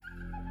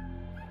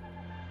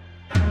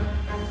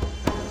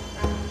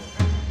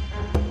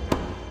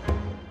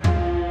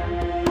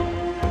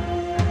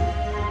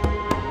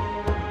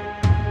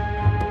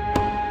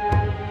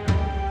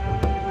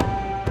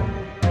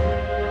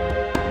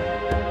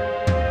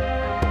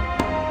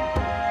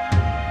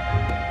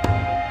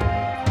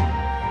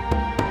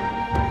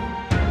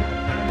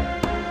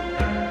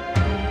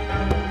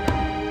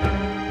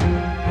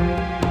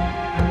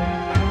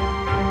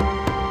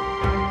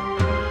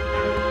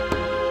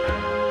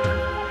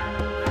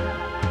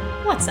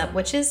What's up,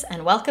 witches,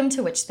 and welcome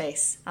to Witch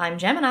Space. I'm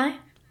Gemini.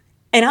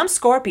 And I'm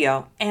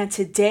Scorpio, and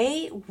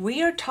today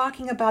we are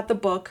talking about the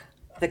book,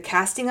 The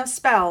Casting of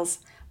Spells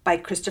by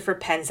Christopher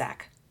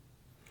Penczak.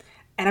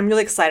 And I'm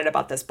really excited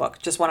about this book.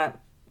 Just want to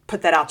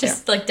put that out there.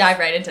 Just dive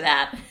right into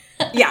that.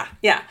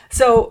 Yeah.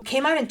 So,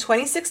 came out in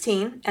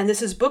 2016, and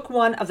this is book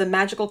 1 of the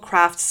Magical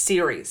Crafts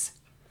series.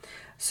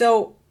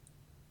 So,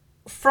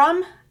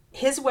 from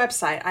his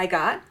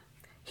website,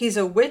 he's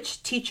a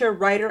witch, teacher,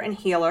 writer, and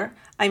healer.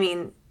 I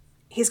mean,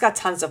 he's got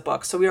tons of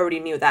books, so we already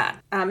knew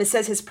that. It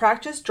says his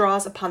practice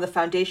draws upon the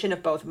foundation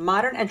of both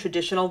modern and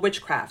traditional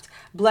witchcraft,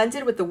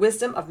 blended with the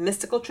wisdom of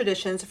mystical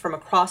traditions from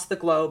across the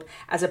globe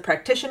as a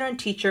practitioner and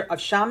teacher of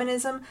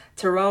shamanism,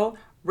 tarot,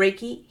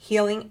 Reiki,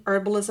 healing,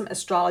 herbalism,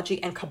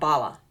 astrology, and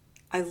Kabbalah.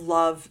 I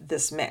love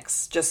this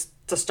mix, just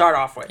to start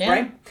off with,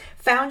 right?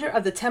 Founder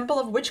of the Temple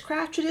of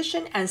Witchcraft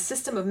tradition and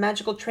system of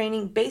magical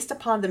training based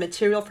upon the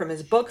material from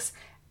his books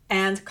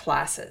and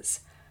classes.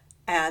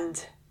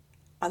 And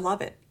I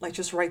love it.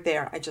 Just right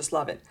there. I just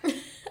love it.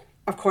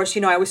 Of course,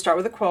 I always start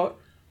with a quote.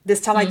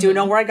 This time I do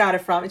know where I got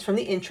it from. It's from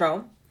the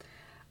intro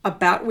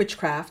about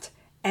witchcraft.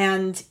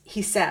 And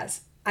he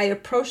says, I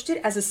approached it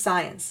as a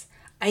science.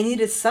 I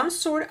needed some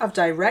sort of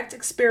direct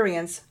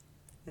experience.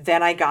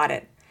 Then I got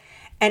it.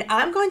 And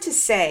I'm going to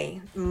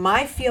say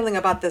my feeling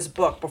about this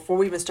book before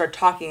we even start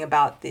talking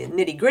about the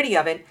nitty gritty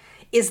of it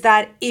is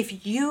that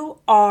if you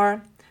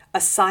are a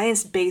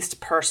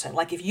science-based person,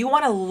 if you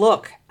want to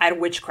look at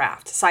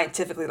witchcraft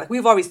scientifically,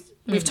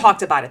 we've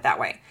talked about it that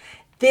way,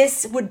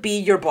 this would be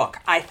your book,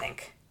 I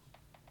think.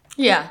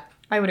 Yeah,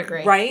 I would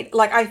agree. Right?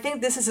 I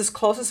think this is as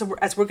close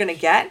as we're going to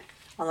get,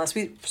 unless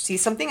we see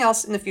something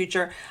else in the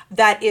future,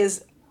 that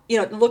is,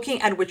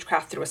 looking at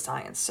witchcraft through a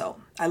science. So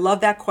I love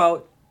that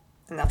quote,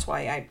 and that's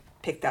why I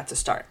picked that to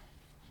start.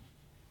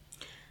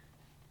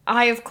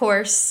 I, of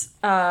course,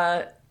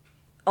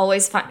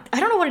 always find... I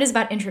don't know what it is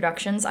about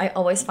introductions. I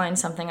always find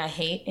something I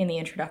hate in the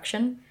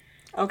introduction.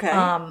 Okay.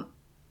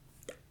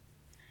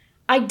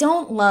 I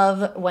don't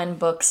love when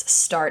books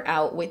start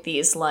out with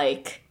these,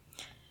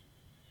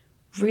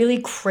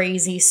 really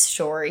crazy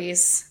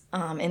stories.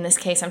 In this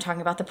case, I'm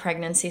talking about the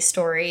pregnancy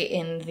story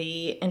in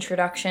the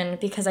introduction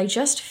because I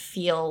just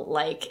feel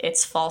like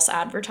it's false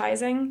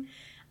advertising.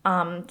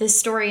 This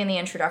story in the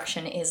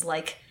introduction is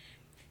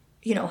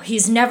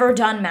he's never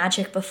done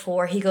magic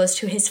before. He goes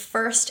to his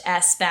first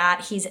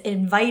SBAT. He's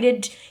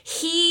invited,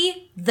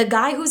 the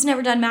guy who's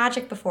never done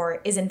magic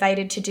before, is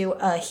invited to do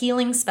a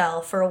healing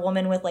spell for a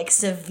woman with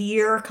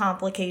severe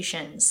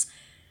complications.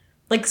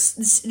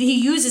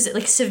 He uses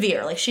it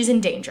severe, she's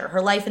in danger.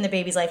 Her life and the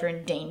baby's life are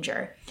in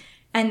danger.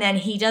 And then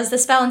he does the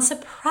spell and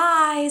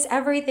surprise,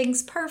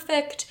 everything's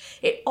perfect.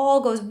 It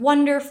all goes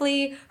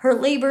wonderfully. Her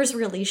labor's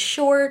really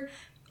short.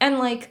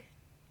 And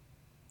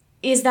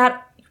is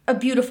that a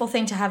beautiful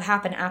thing to have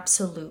happen?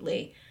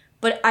 Absolutely.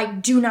 But I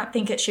do not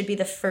think it should be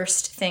the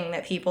first thing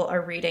that people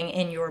are reading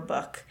in your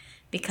book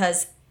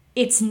because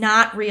it's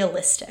not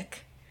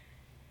realistic,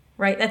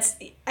 right?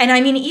 And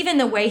I mean, even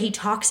the way he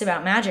talks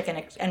about magic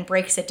and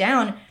breaks it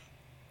down,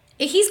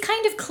 he's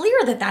kind of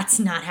clear that that's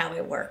not how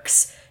it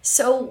works.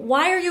 So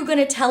why are you going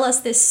to tell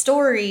us this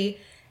story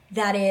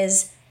that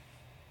is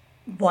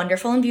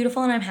wonderful and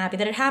beautiful, and I'm happy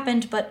that it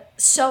happened, but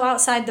so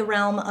outside the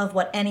realm of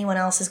what anyone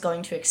else is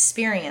going to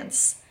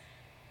experience?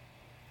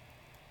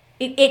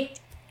 And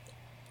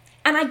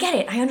I get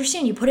it. I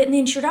understand. You put it in the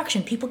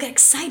introduction. People get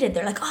excited.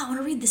 They're like, oh, I want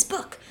to read this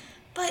book.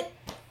 But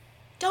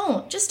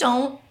just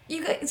don't.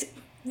 You guys,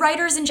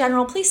 writers in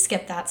general, please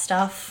skip that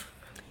stuff.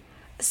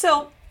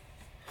 So,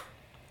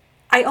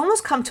 I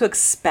almost come to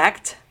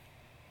expect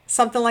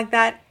something like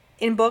that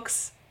in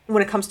books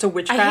when it comes to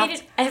witchcraft. I hate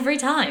it every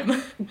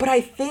time. But I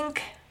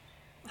think,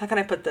 how can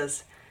I put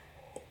this?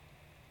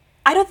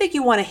 I don't think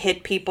you want to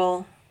hit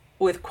people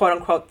with quote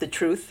unquote the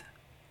truth.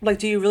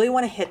 Do you really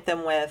want to hit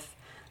them with,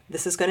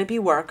 this is going to be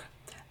work,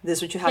 this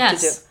is what you have to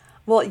do?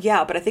 Well,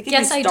 yeah, but I think if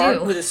you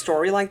start with a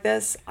story like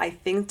this, I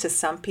think to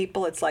some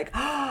people it's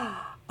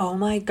oh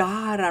my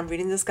God, I'm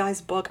reading this guy's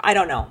book. I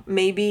don't know.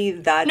 Maybe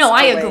that's... No,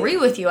 I agree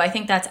with you. I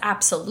think that's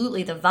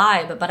absolutely the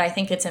vibe, but I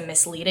think it's a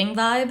misleading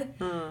vibe.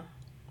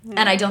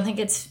 And I don't think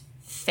it's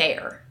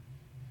fair.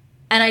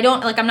 And I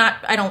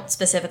don't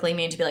specifically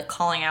mean to be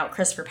calling out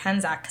Christopher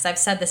Penczak because I've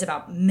said this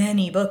about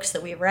many books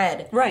that we've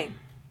read. Right.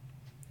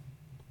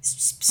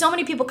 So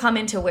many people come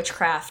into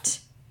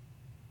witchcraft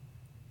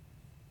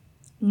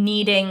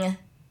needing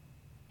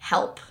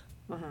help.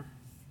 Mm-hmm.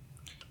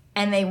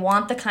 And they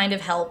want the kind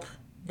of help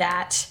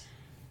that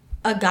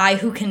a guy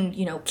who can,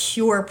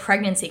 cure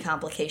pregnancy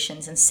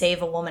complications and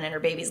save a woman and her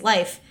baby's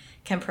life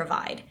can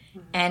provide.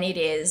 Mm-hmm. And it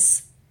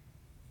is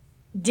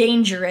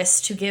dangerous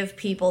to give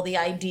people the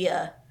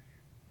idea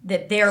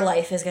that their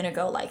life is going to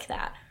go like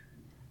that.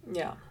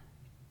 Yeah.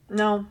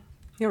 No,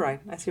 you're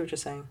right. I see what you're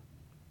saying.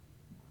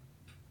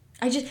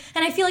 And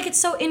I feel like it's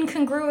so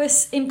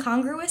incongruous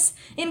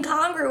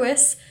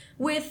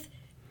with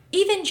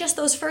even just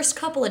those first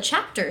couple of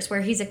chapters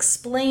where he's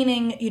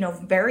explaining,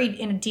 very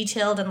in a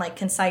detailed and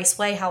concise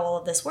way how all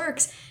of this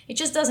works. It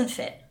just doesn't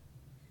fit.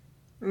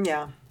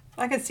 Yeah.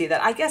 I can see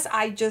that. I guess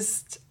I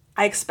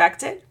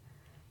expect it,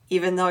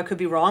 even though I could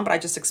be wrong, but I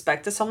just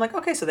expect it. So I'm like,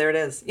 okay, so there it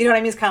is. You know what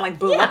I mean? It's kind of like,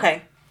 boom, Yeah.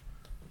 okay.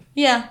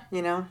 Yeah.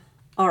 You know?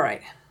 All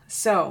right.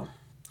 So,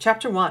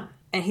 chapter 1.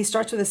 And he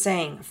starts with a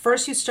saying,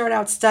 first you start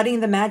out studying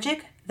the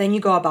magic, then you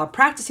go about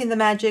practicing the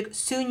magic.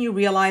 Soon you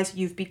realize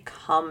you've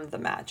become the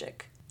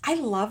magic. I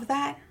love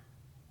that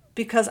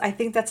because I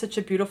think that's such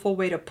a beautiful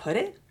way to put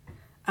it.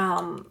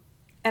 And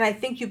I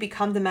think you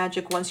become the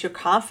magic once you're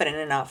confident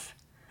enough.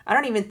 I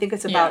don't even think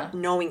it's about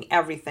knowing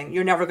everything.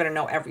 You're never going to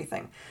know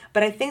everything.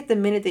 But I think the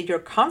minute that you're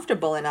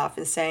comfortable enough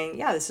in saying,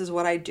 yeah, this is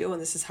what I do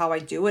and this is how I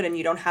do it, and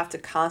you don't have to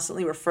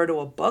constantly refer to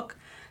a book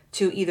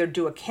to either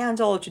do a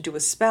candle or to do a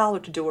spell or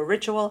to do a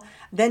ritual,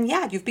 then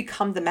yeah, you've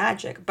become the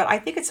magic. But I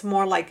think it's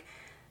more like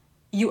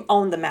you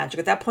own the magic.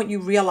 At that point, you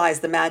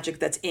realize the magic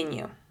that's in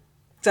you.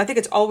 So I think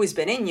it's always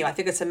been in you. I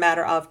think it's a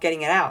matter of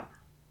getting it out.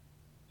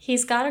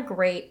 He's got a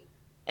great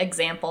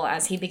example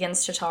as he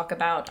begins to talk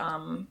about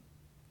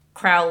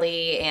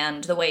Crowley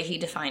and the way he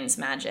defines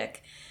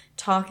magic,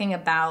 talking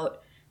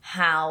about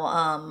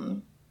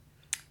how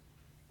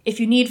if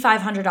you need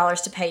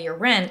 $500 to pay your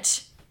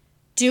rent,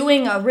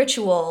 doing a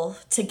ritual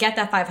to get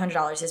that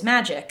 $500 is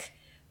magic,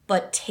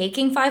 but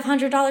taking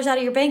 $500 out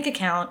of your bank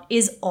account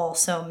is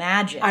also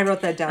magic. I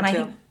wrote that down and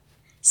too. I think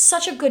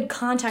such a good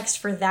context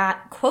for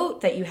that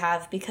quote that you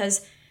have,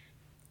 because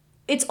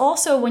it's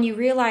also when you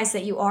realize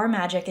that you are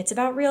magic, it's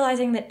about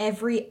realizing that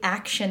every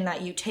action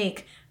that you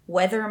take,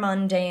 whether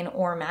mundane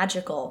or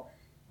magical,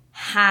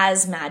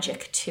 has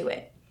magic to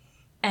it.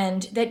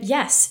 And that,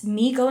 yes,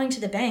 me going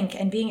to the bank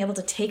and being able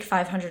to take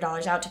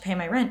 $500 out to pay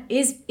my rent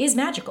is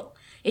magical.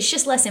 It's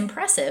just less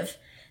impressive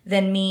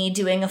than me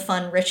doing a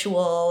fun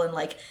ritual and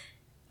like,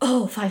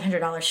 oh,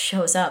 $500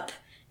 shows up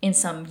in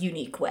some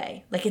unique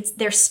way. Like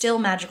they're still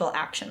magical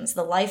actions.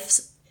 The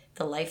lives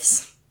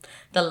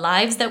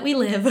that we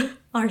live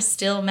are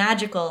still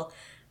magical,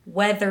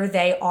 whether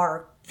they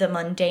are the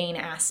mundane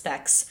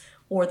aspects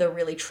or the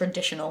really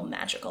traditional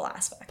magical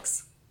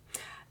aspects.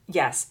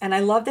 Yes, and I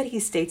love that he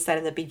states that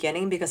in the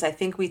beginning because I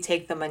think we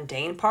take the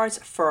mundane parts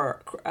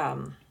for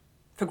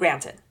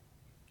granted.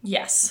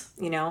 Yes.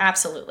 You know?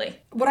 Absolutely.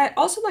 What I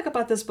also like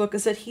about this book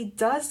is that he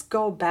does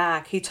go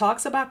back. He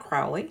talks about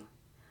Crowley,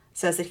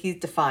 says that he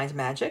defines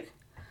magic.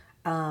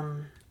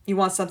 You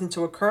want something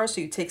to occur,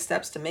 so you take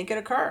steps to make it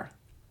occur.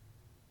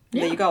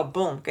 Yeah. There you go.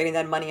 Boom. Getting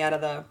that money out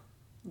of the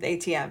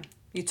ATM.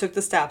 You took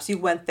the steps. You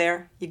went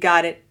there. You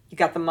got it. You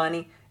got the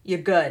money. You're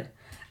good.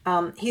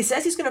 He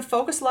says he's going to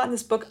focus a lot in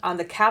this book on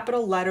the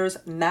capital letters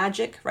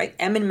magic, right?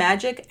 M in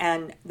magic,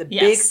 and the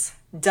big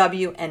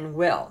W and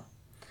will.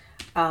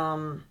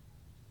 And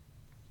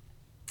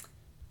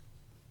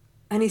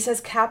he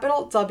says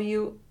capital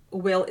W,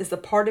 will, is the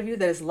part of you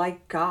that is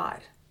like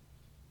God.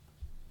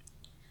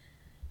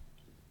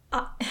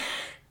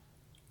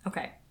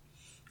 Okay.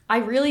 I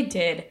really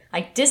did.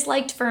 I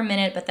disliked for a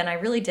minute, but then I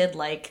really did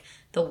like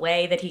the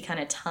way that he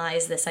kind of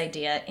ties this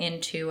idea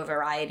into a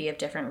variety of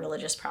different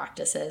religious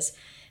practices.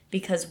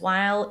 Because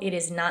while it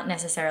is not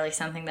necessarily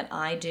something that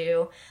I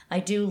do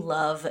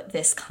love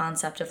this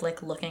concept of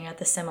like looking at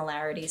the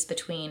similarities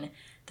between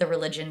the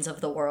religions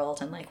of the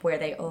world and like where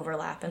they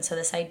overlap. And so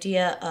this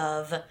idea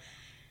of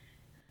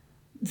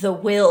the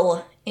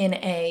will in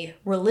a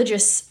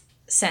religious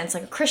sense,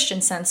 like a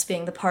Christian sense,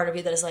 being the part of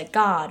you that is like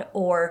God,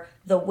 or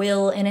the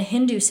will in a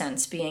Hindu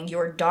sense being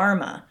your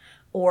dharma,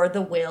 or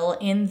the will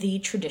in the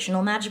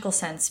traditional magical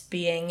sense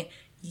being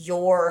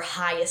your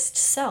highest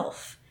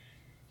self.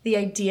 The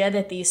idea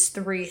that these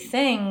three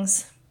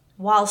things,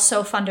 while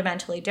so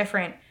fundamentally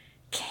different,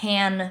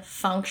 can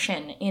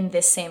function in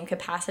this same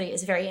capacity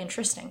is very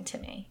interesting to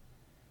me.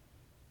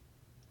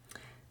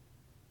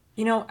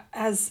 You know,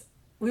 as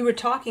we were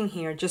talking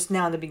here just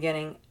now in the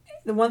beginning,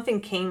 the one thing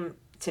came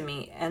to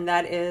me, and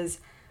that is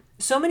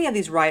so many of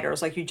these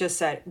writers, like you just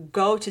said,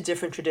 go to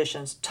different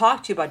traditions,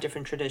 talk to you about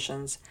different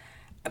traditions,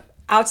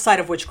 outside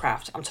of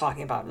witchcraft, I'm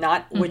talking about,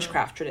 not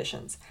witchcraft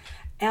traditions.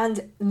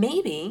 And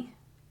maybe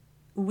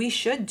we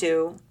should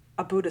do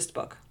a Buddhist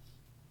book.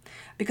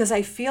 Because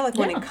I feel like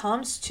when it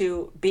comes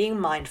to being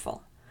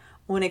mindful,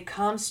 when it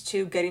comes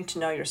to getting to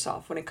know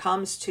yourself, when it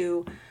comes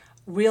to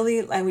really,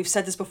 and we've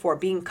said this before,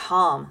 being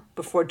calm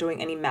before doing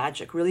any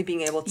magic, really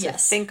being able to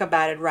think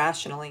about it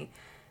rationally,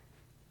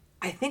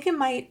 I think it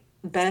might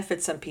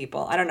benefit some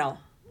people. I don't know.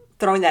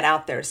 Throwing that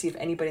out there, see if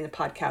anybody in the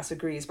podcast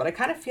agrees. But I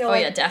kind of feel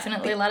like... Oh, yeah,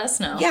 definitely let us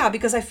know. Yeah,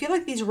 because I feel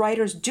like these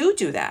writers do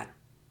that.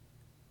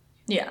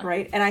 Yeah.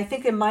 Right? And I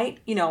think it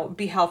might,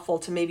 be helpful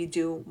to maybe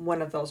do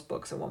one of those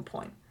books at one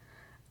point.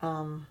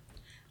 Go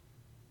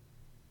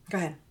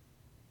ahead.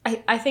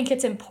 I think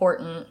it's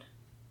important.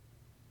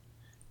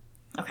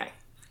 Okay.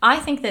 I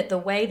think that the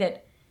way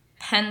that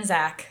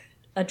Penczak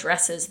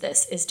addresses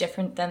this is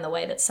different than the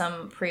way that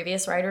some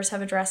previous writers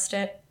have addressed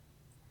it.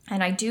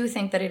 And I do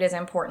think that it is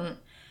important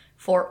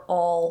for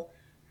all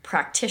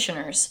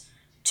practitioners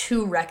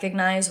to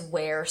recognize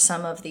where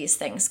some of these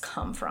things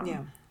come from.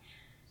 Yeah.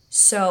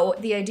 So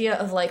the idea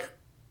of like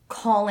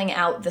calling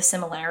out the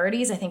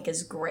similarities, I think,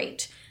 is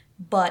great.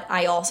 But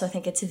I also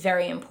think it's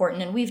very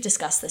important, and we've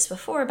discussed this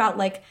before, about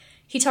like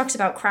he talks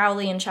about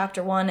Crowley in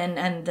chapter 1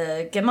 and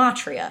the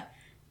gematria.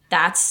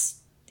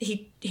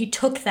 He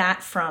took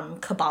that from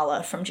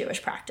Kabbalah, from Jewish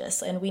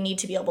practice, and we need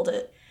to be able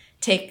to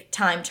take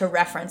time to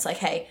reference, like,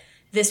 hey,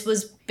 this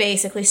was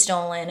basically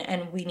stolen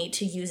and we need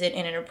to use it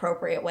in an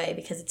appropriate way,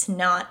 because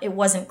it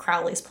wasn't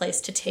Crowley's place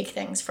to take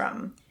things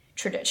from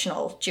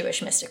traditional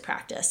Jewish mystic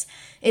practice.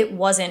 It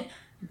wasn't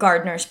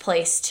Gardner's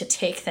place to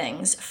take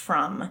things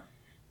from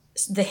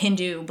the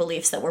Hindu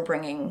beliefs that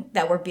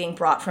were being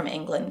brought from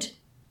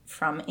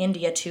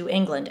India to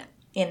England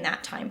in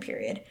that time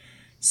period.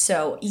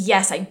 So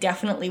yes, I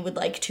definitely would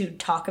like to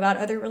talk about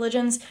other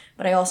religions,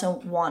 but I also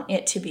want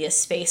it to be a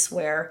space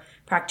where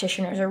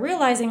practitioners are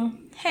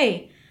realizing,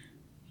 hey,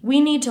 we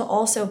need to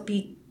also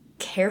be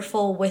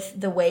careful with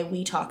the way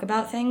we talk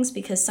about things,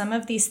 because some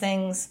of these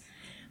things,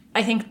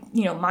 I think,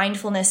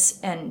 mindfulness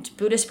and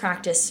Buddhist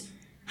practice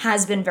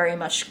has been very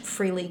much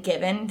freely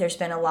given. There's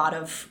been a lot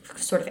of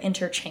sort of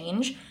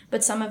interchange,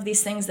 but some of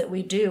these things that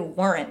we do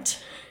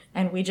weren't,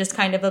 and we just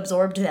kind of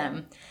absorbed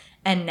them.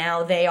 And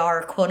now they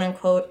are, quote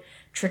unquote,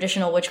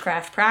 traditional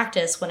witchcraft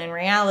practice, when in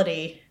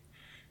reality,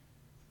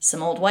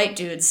 some old white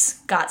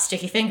dudes got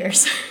sticky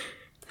fingers.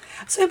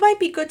 So it might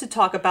be good to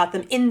talk about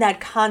them in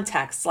that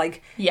context.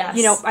 Like,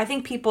 yes. I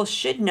think people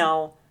should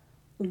know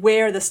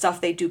where the stuff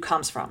they do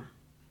comes from.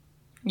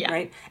 Yeah.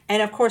 Right.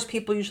 And of course,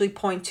 people usually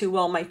point to,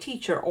 well, my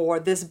teacher, or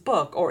this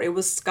book, or it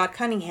was Scott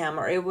Cunningham,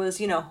 or it was,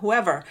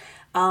 whoever.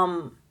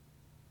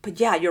 But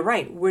yeah, you're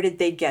right. Where did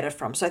they get it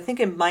from? So I think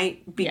it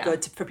might be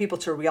good for people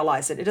to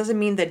realize it. It doesn't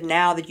mean that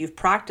now that you've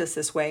practiced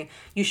this way,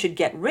 you should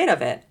get rid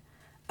of it.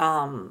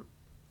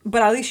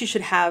 But at least you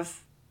should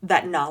have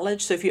that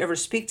knowledge. So if you ever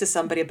speak to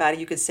somebody about it,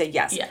 you could say,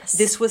 yes.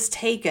 This was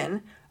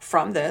taken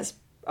from this,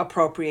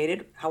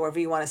 appropriated, however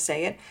you want to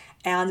say it.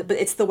 But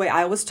it's the way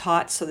I was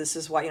taught. So this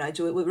is why, I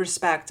do it with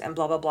respect and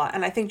blah, blah, blah.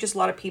 And I think just a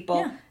lot of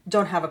people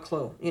don't have a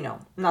clue,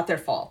 not their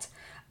fault.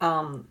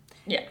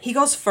 He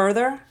goes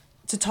further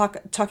to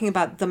talking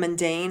about the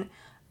mundane,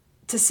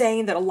 to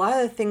saying that a lot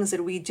of the things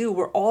that we do,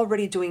 we're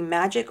already doing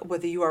magic,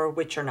 whether you are a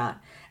witch or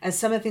not. And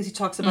some of the things he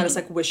talks about is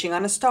like wishing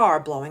on a star,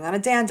 blowing on a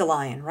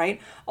dandelion, right?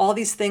 All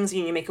these things,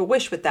 you make a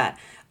wish with that.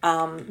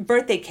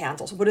 Birthday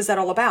candles, what is that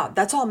all about?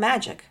 That's all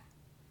magic.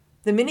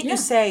 The minute you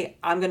say,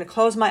 I'm going to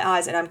close my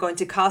eyes and I'm going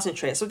to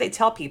concentrate, that's what they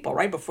tell people,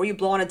 right? Before you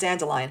blow on a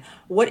dandelion,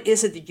 what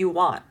is it that you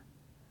want?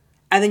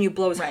 And then you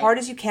blow as hard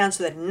as you can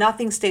so that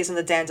nothing stays on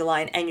the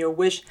dandelion, and your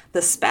wish,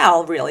 the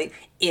spell really,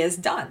 is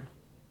done.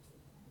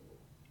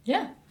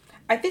 Yeah.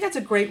 I think that's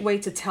a great way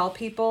to tell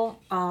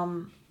people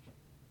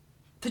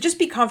to just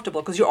be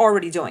comfortable, because you're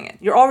already doing it.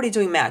 You're already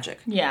doing magic.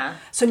 Yeah.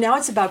 So now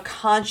it's about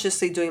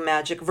consciously doing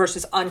magic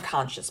versus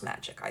unconscious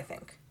magic, I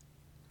think.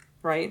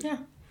 Right?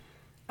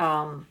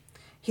 Yeah.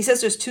 He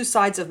says there's two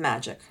sides of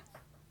magic: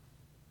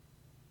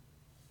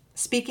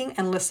 speaking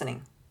and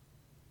listening.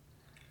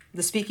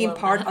 The speaking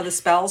part of the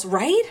spells,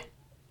 right?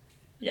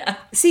 Yeah.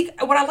 See,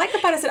 what I like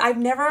about it is that I've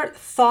never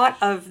thought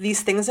of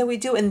these things that we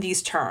do in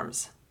these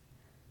terms.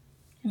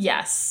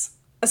 Yes.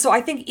 So I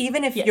think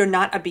even if you're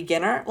not a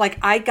beginner, like,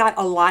 I got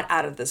a lot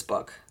out of this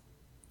book,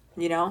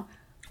 The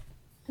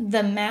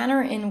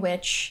manner in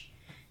which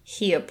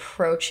he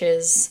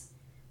approaches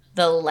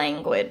the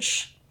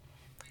language,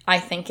 I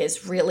think,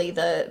 is really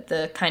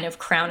the kind of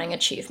crowning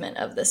achievement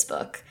of this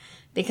book.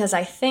 Because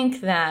I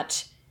think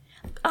that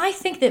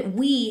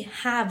we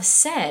have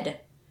said,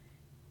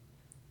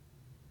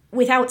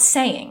 without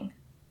saying,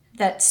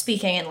 that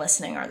speaking and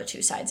listening are the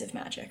two sides of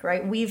magic,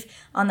 right? We've,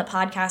 on the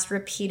podcast,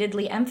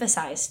 repeatedly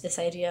emphasized this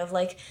idea of,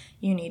 like,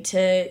 you need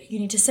to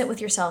sit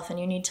with yourself, and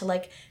you need to,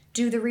 like,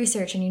 do the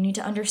research, and you need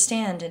to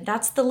understand, and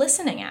that's the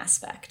listening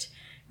aspect,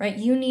 right?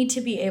 You need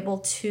to be able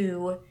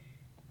to,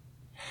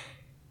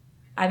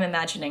 I'm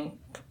imagining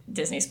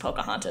Disney's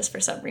Pocahontas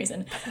for some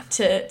reason,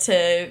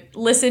 to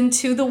listen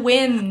to the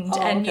wind,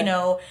 and,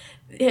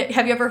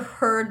 have you ever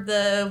heard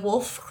the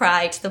wolf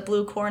cry to the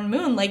blue corn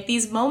moon? Like,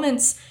 these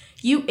moments,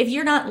 if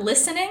you're not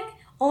listening,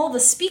 all the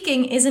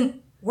speaking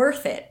isn't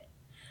worth it.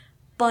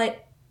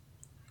 But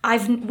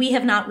we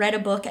have not read a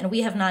book, and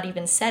we have not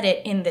even said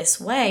it in this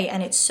way,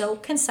 and it's so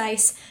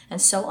concise and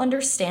so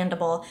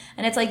understandable,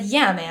 and it's like,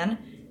 yeah, man,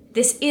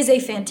 this is a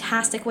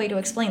fantastic way to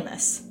explain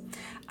this.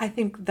 I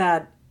think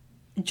that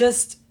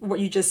just what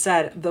you just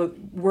said, the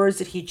words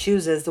that he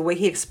chooses, the way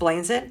he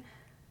explains it,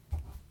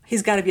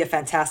 he's got to be a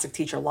fantastic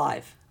teacher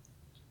live.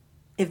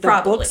 If the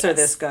Probably, books are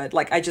this good,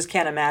 like, I just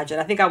can't imagine.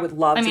 I think I would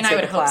love to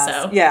take a class.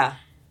 Hope so. Yeah.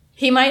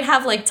 He might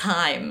have, like,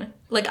 time.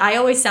 Like, I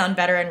always sound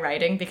better in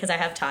writing because I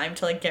have time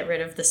to, like, get rid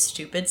of the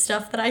stupid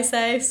stuff that I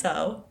say,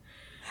 so.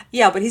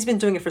 Yeah, but he's been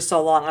doing it for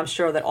so long, I'm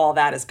sure that all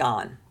that is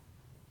gone.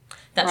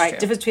 That's right? True.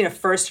 Difference between a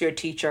first-year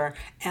teacher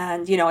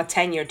and, a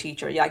 10-year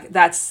teacher. Yeah,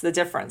 that's the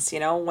difference,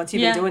 Once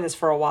you've been doing this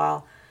for a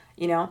while,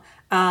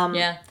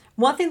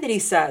 One thing that he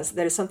says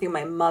that is something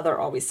my mother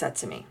always said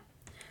to me.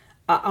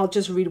 I'll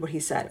just read what he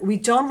said. We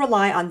don't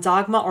rely on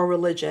dogma or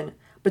religion,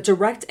 but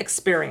direct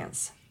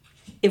experience.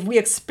 If we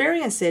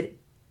experience it,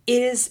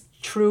 it is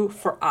true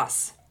for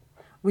us.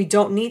 We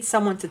don't need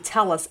someone to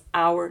tell us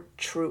our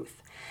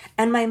truth.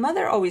 And my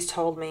mother always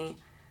told me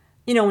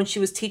when she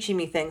was teaching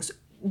me things,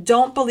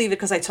 don't believe it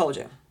because I told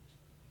you.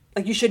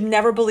 Like, you should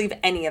never believe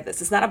any of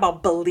this. It's not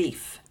about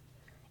belief.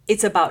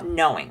 It's about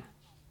knowing.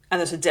 And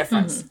there's a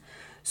difference.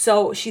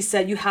 So she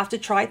said, you have to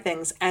try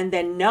things and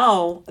then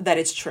know that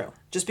it's true.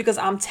 Just because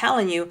I'm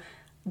telling you,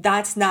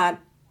 that's not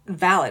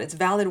valid. It's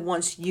valid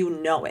once you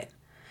know it.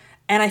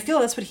 And I feel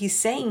that's what he's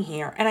saying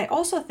here. And I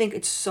also think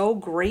it's so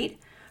great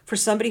for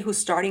somebody who's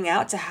starting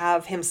out to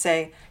have him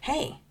say,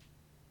 hey,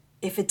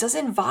 if it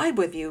doesn't vibe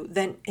with you,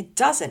 then it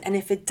doesn't. And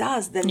if it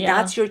does, then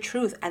that's your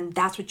truth. And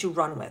that's what you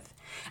run with.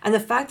 And the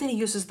fact that he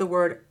uses the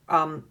word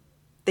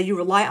that you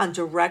rely on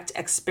direct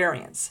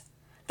experience,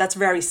 that's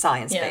very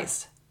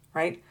science-based,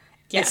 right?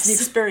 Yes. It's the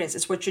experience.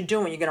 It's what you're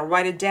doing. You're going to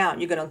write it down.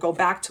 You're going to go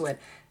back to it.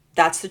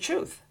 That's the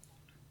truth.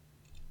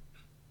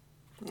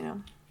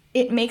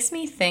 It makes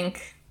me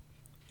think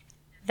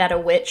that a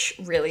witch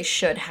really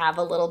should have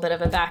a little bit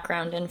of a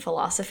background in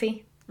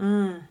philosophy.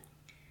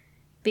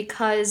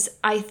 Because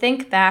I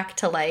think back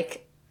to,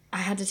 like, I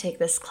had to take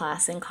this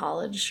class in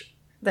college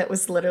that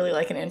was literally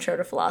like an intro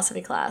to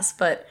philosophy class,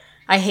 but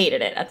I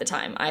hated it at the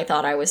time. I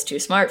thought I was too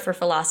smart for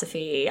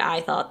philosophy.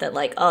 I thought that,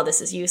 like, oh,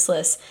 this is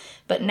useless.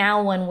 But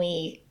now when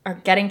we are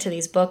getting to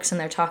these books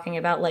and they're talking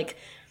about, like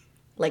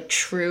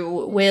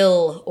true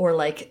will or,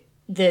 like,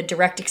 the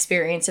direct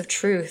experience of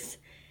truth,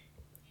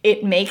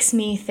 it makes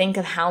me think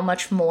of how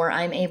much more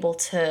I'm able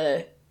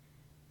to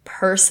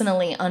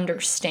personally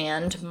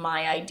understand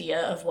my idea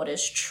of what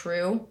is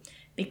true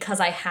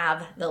because I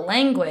have the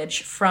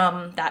language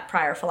from that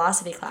prior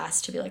philosophy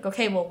class to be like,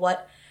 okay, well,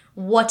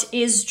 what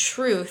is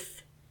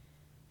truth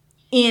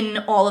in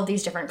all of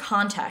these different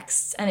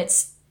contexts? And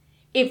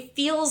it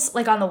feels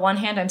like, on the one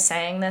hand, I'm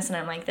saying this and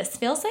I'm like, this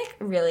feels like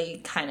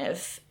really kind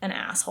of an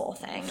asshole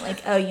thing.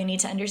 Like, oh, you need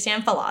to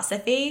understand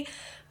philosophy.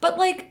 But,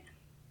 like,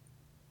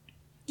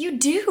 you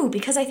do,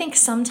 because I think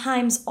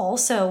sometimes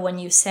also when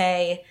you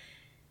say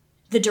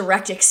the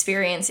direct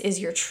experience is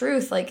your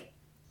truth, like,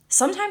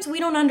 sometimes we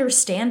don't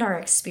understand our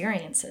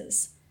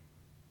experiences.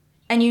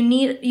 And you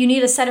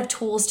need a set of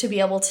tools to be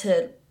able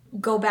to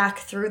go back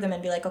through them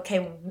and be like,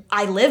 okay,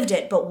 I lived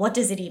it, but what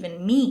does it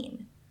even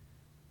mean?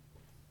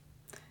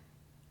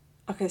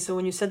 Okay, so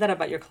when you said that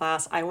about your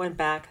class, I went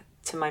back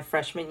to my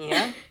freshman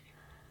year.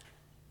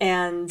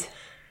 And,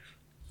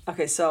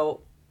 okay,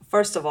 so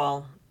first of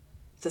all,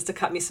 just to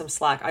cut me some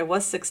slack, I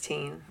was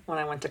 16 when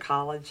I went to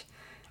college.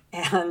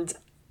 And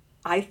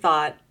I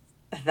thought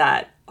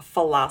that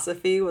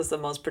philosophy was the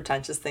most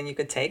pretentious thing you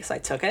could take, so I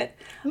took it.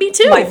 Me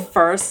too. My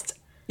first,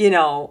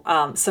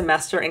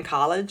 semester in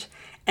college,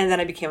 and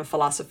then I became a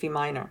philosophy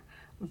minor.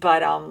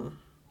 But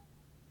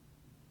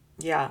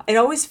yeah, it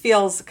always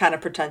feels kind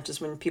of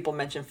pretentious when people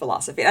mention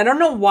philosophy. I don't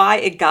know why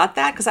it got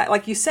that, because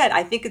like you said,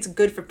 I think it's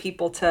good for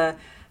people to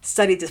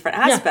study different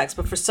aspects,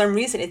 but for some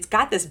reason, it's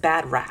got this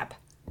bad rap.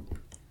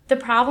 The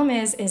problem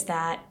is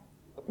that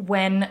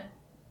when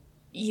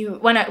you're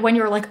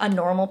like a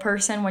normal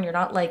person, when you're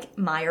not like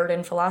mired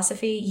in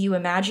philosophy, you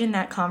imagine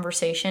that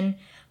conversation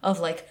of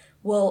like,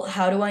 well,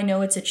 how do I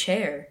know it's a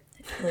chair?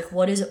 Like,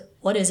 what is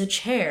a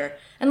chair?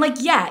 And like,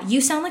 yeah,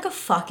 you sound like a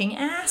fucking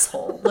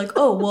asshole. Like,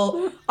 oh,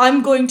 well,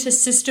 I'm going to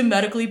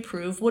systematically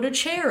prove what a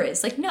chair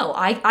is. Like, no,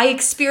 I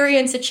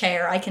experience a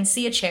chair. I can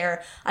see a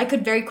chair. I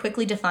could very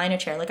quickly define a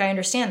chair. Like, I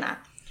understand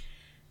that.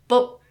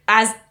 But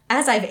as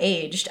I've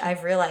aged,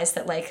 I've realized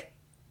that, like,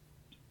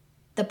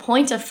 the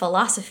point of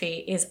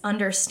philosophy is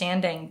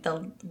understanding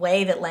the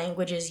way that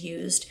language is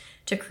used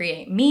to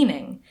create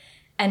meaning.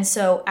 And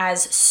so,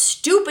 as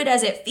stupid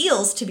as it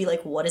feels to be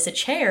like, what is a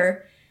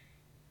chair?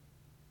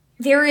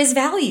 There is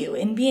value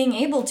in being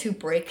able to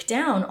break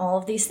down all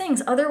of these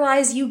things.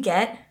 Otherwise, you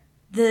get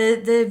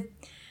the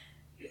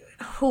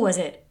who was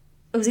it?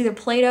 It was either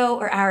Plato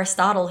or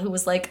Aristotle who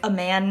was like, a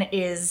man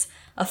is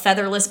a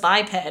featherless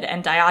biped,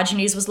 and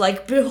Diogenes was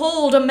like,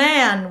 behold a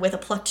man with a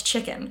plucked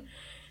chicken.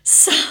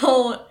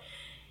 So,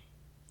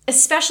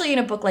 especially in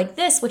a book like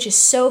this, which is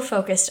so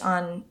focused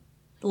on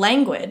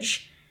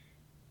language,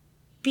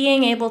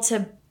 being able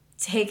to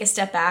take a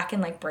step back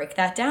and like break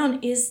that down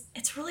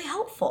it's really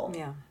helpful.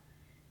 Yeah.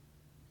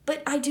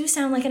 But I do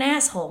sound like an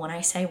asshole when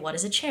I say, what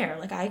is a chair?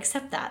 Like, I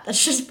accept that.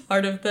 That's just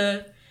part of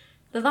the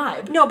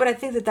vibe. No, but I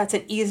think that that's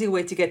an easy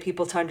way to get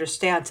people to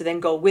understand, to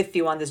then go with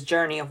you on this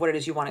journey of what it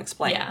is you want to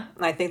explain. Yeah.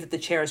 And I think that the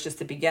chair is just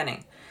the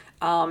beginning.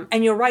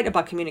 And you're right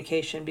about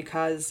communication,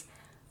 because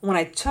when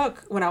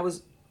I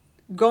was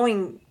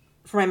going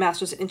for my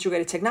master's in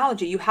integrated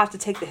technology, you have to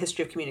take the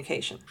history of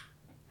communication.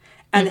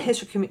 And the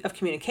history of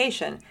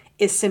communication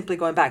is simply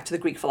going back to the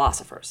Greek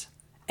philosophers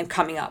and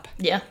coming up.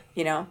 Yeah.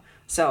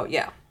 So,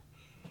 yeah.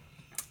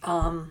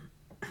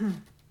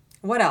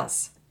 What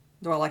else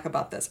do I like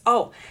about this?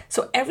 Oh,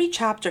 so every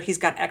chapter he's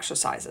got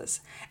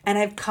exercises. And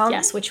I've come...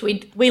 Yes, which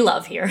we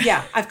love here.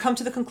 Yeah, I've come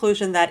to the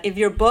conclusion that if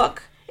your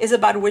book is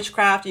about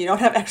witchcraft, you don't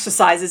have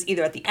exercises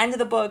either at the end of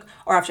the book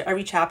or after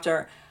every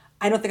chapter,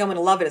 I don't think I'm going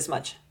to love it as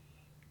much.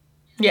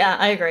 Yeah,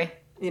 I agree.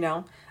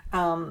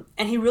 And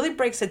he really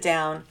breaks it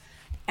down.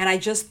 And I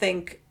just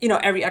think,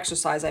 every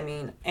exercise,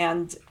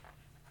 and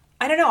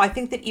I don't know, I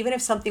think that even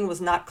if something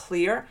was not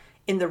clear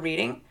in the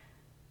reading,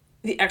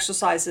 the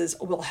exercises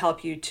will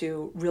help you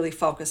to really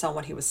focus on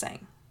what he was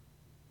saying.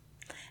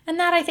 And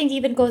that, I think,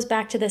 even goes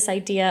back to this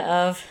idea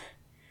of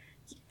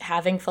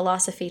having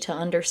philosophy to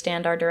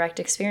understand our direct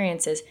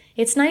experiences.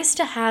 It's nice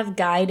to have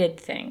guided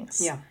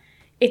things. Yeah.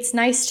 It's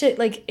nice to,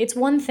 like, it's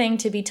one thing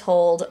to be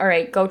told, all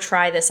right, go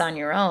try this on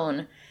your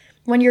own.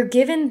 When you're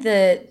given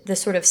the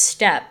sort of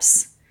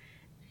steps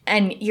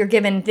and you're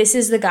given, this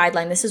is the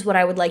guideline, this is what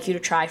I would like you to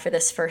try for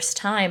this first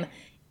time,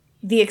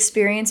 the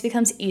experience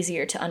becomes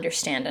easier to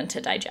understand and to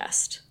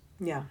digest.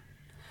 Yeah.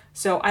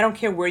 So I don't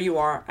care where you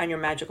are on your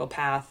magical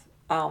path.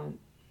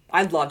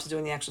 I loved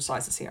doing the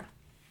exercises here.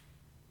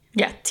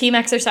 Yeah, team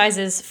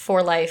exercises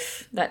for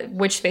life, that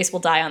which space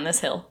will die on this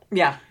hill.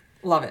 Yeah,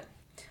 love it.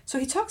 So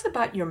he talks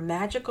about your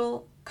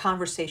magical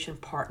conversation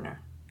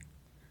partner.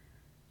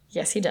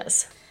 Yes, he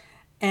does.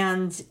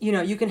 And,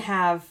 you can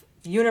have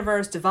the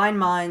universe, divine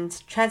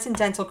mind,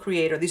 transcendental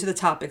creator. These are the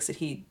topics that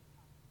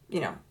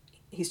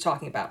he's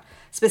talking about.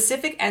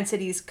 Specific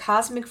entities,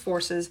 cosmic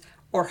forces,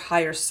 or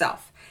higher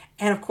self.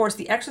 And of course,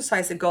 the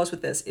exercise that goes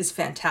with this is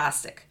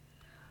fantastic.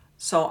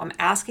 So I'm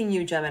asking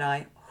you,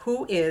 Gemini,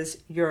 who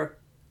is your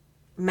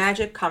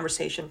magic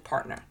conversation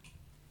partner?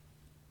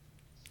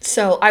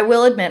 So I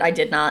will admit I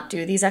did not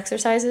do these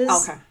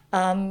exercises.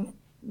 Okay.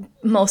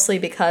 Mostly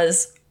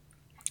because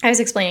I was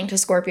explaining to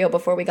Scorpio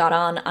before we got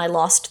on, I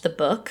lost the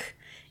book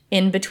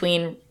in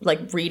between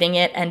like reading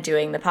it and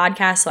doing the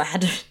podcast. So I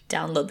had to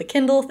download the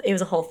Kindle. It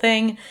was a whole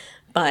thing,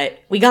 but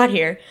we got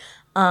here.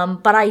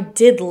 But I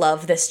did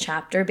love this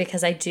chapter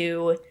because I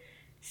do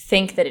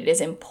think that it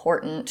is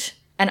important.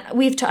 And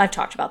I've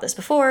talked about this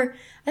before.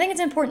 I think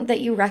it's important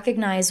that you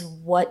recognize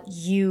what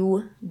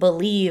you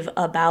believe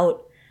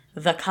about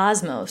the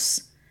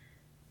cosmos,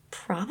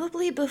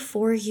 probably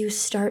before you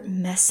start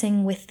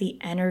messing with the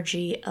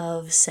energy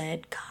of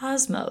said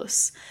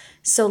cosmos.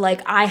 So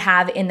like I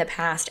have in the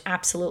past,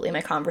 absolutely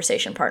my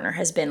conversation partner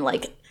has been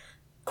like,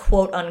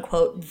 quote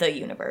unquote, the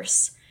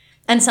universe.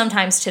 And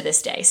sometimes to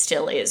this day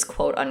still is,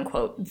 quote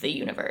unquote, the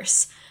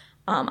universe.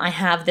 I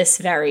have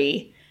this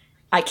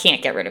I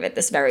can't get rid of it,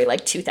 this very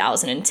like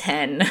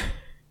 2010,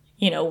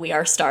 We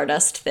Are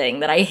Stardust thing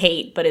that I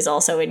hate, but is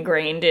also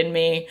ingrained in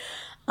me.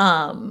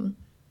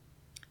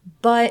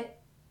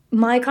 But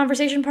my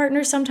conversation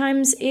partner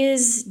sometimes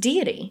is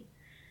deity.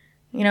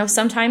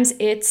 Sometimes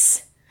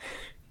it's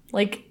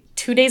like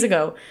 2 days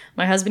ago,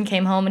 my husband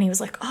came home and he was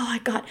like, oh,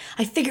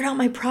 I figured out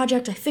my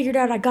project.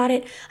 I got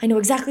it. I know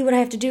exactly what I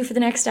have to do for the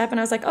next step. And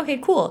I was like, okay,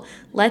 cool.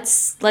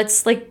 Let's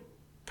like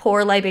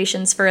pour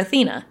libations for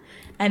Athena.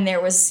 And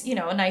there was,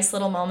 a nice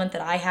little moment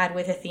that I had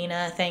with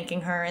Athena,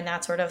 thanking her and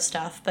that sort of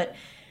stuff. But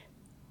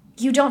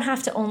you don't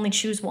have to only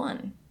choose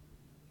one.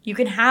 You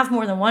can have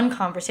more than one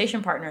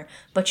conversation partner,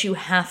 but you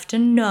have to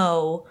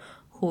know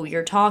who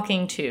you're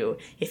talking to.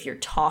 If you're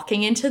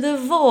talking into the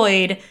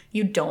void,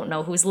 you don't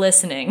know who's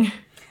listening.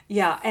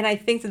 Yeah, and I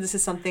think that this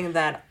is something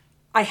that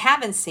I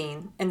haven't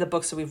seen in the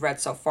books that we've read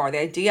so far, the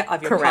idea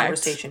of your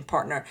conversation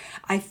partner.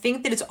 I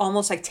think that it's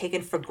almost like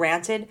taken for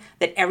granted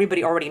that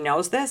everybody already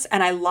knows this.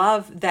 And I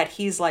love that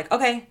he's like,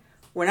 okay,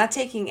 we're not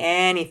taking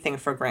anything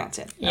for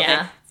granted. Okay?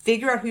 Yeah.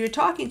 Figure out who you're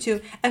talking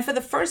to. And for the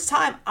first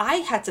time, I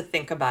had to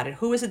think about it.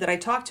 Who is it that I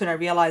talk to? And I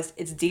realized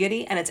it's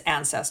deity and it's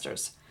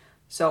ancestors.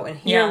 So in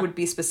here would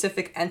be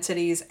specific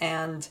entities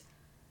and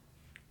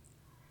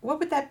what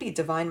would that be?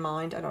 Divine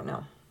mind? I don't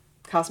know.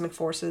 Cosmic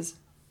forces?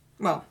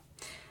 Well,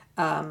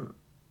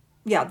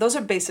 those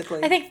are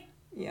basically... I think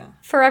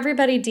for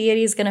everybody,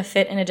 deity is going to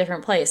fit in a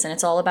different place, and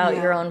it's all about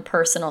your own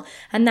personal...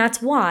 And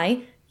that's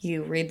why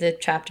you read the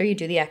chapter, you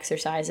do the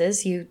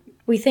exercises,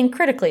 we think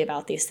critically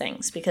about these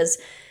things, because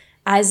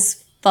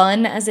as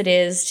fun as it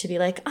is to be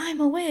like, I'm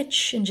a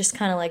witch, and just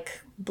kind of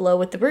like blow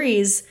with the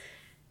breeze,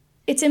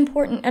 it's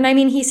important. And I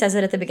mean, he says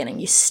it at the beginning.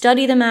 You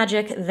study the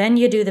magic, then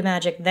you do the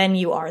magic, then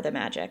you are the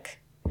magic.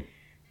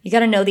 You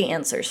got to know the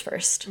answers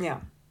first. Yeah.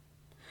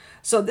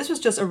 So this was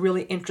just a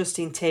really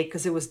interesting take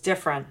because it was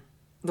different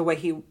the way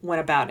he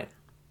went about it.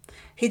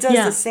 He does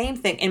the same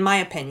thing, in my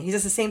opinion. He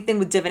does the same thing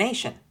with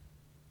divination.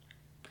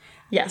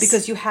 Yes.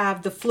 Because you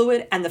have the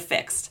fluid and the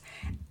fixed.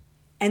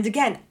 And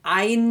again,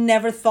 I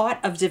never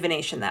thought of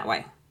divination that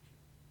way.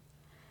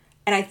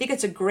 And I think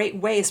it's a great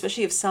way,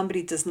 especially if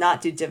somebody does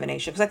not do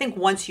divination. Because I think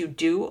once you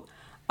do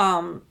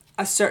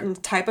a certain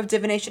type of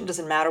divination, it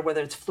doesn't matter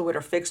whether it's fluid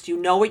or fixed, you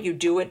know it, you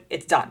do it,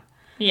 it's done.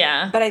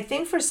 Yeah. But I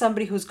think for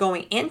somebody who's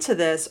going into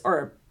this,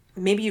 or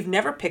maybe you've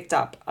never picked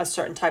up a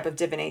certain type of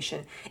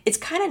divination, it's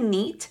kind of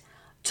neat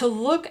to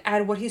look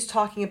at what he's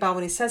talking about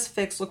when he says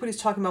fixed, look what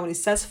he's talking about when he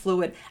says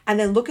fluid, and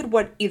then look at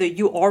what either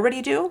you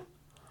already do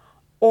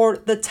or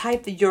the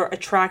type that you're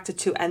attracted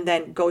to, and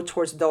then go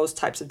towards those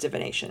types of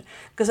divination.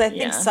 Because I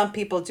think some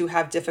people do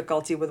have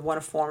difficulty with one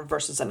form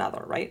versus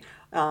another, right?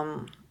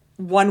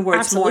 One where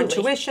it's more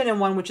intuition, and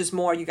one which is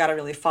more you got to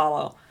really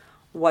follow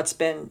what's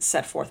been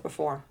set forth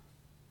before.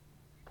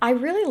 I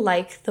really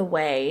like the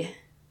way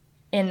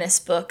in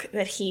this book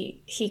that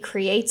he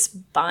creates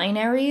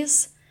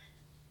binaries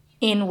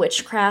in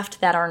witchcraft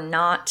that are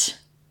not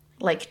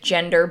like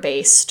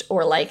gender-based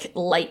or like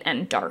light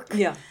and dark.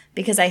 Yeah.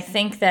 Because I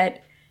think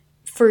that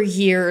for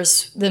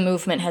years, the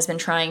movement has been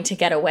trying to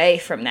get away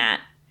from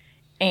that.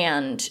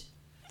 And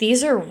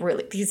these are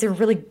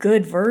really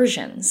good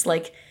versions.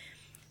 Like,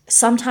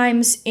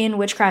 sometimes in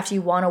witchcraft,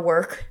 you want to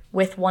work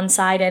with one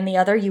side and the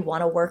other. You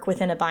want to work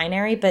within a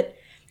binary, but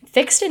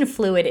fixed and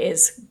fluid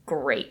is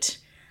great.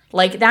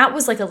 Like, that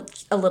was like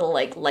a little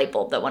like light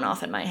bulb that went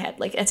off in my head.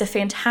 Like, it's a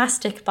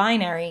fantastic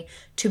binary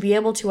to be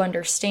able to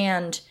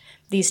understand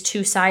these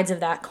two sides of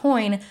that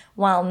coin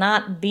while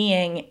not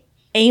being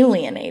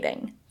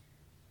alienating.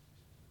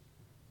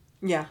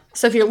 Yeah.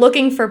 So if you're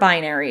looking for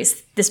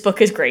binaries, this book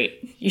is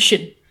great. You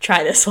should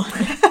try this one.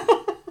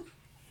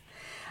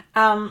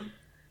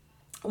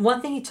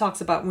 One thing he talks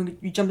about when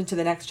you jump into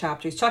the next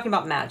chapter, he's talking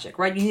about magic,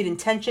 right? You need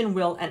intention,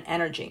 will, and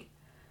energy.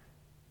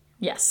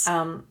 Yes.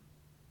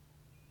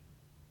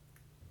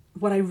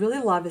 What I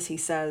really love is he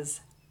says,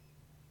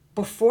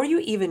 before you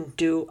even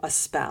do a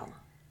spell,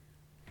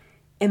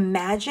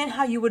 imagine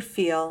how you would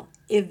feel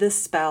if the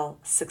spell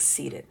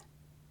succeeded.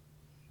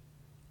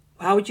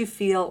 How would you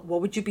feel? What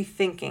would you be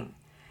thinking?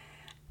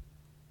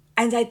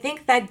 And I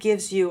think that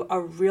gives you a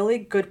really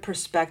good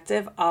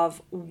perspective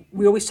of,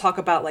 we always talk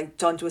about like,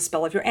 don't do a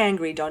spell if you're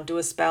angry, don't do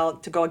a spell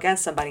to go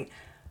against somebody.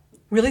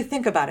 Really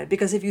think about it,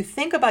 because if you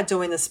think about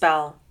doing the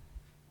spell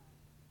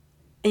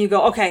and you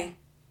go, okay,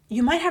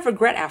 you might have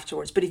regret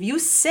afterwards, but if you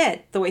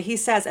sit the way he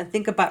says and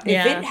think about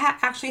if it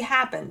actually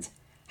happened,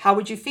 how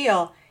would you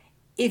feel?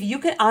 If you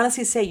can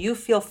honestly say you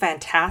feel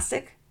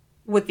fantastic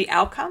with the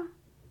outcome,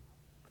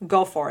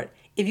 go for it.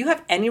 If you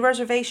have any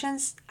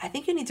reservations, I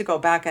think you need to go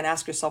back and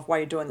ask yourself why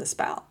you're doing the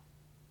spell.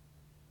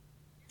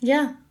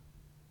 Yeah.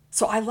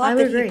 So I love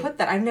that he put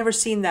that. I've never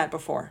seen that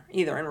before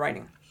either in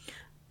writing.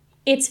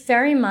 It's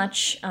very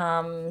much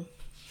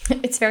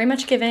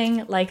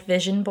giving like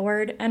vision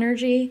board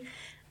energy.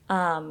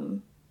 At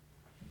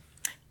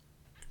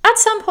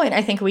some point,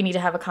 I think we need to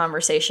have a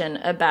conversation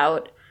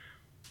about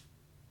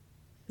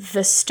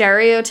the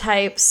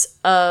stereotypes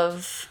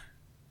of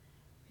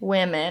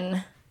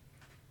women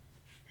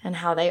and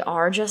how they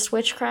are just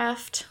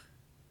witchcraft.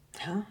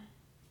 Huh?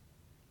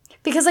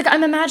 Because, like,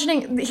 I'm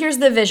imagining, here's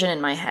the vision in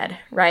my head,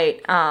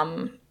 right?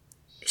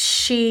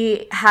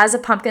 She has a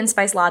pumpkin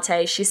spice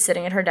latte. She's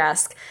sitting at her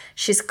desk.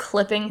 She's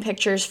clipping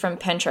pictures from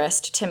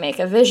Pinterest to make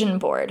a vision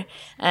board.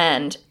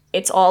 And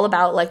it's all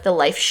about, like, the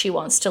life she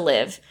wants to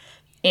live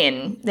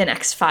in the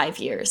next 5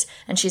 years.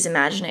 And she's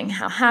imagining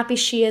how happy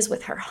she is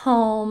with her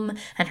home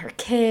and her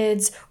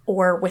kids,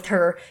 or with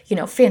her, you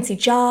know, fancy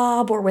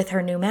job, or with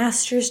her new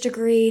master's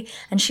degree.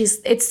 And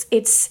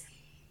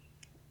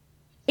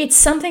it's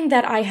something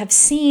that I have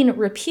seen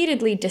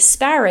repeatedly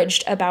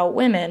disparaged about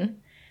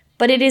women,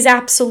 but it is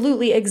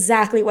absolutely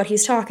exactly what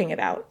he's talking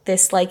about.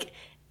 This, like,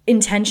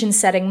 intention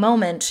setting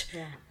moment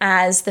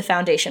as the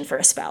foundation for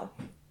a spell.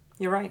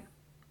 You're right.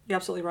 You're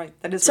absolutely right.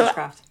 That is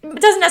witchcraft.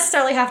 It doesn't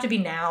necessarily have to be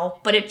now,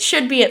 but it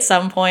should be at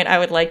some point. I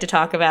would like to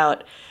talk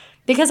about,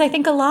 because I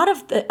think a lot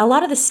of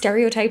the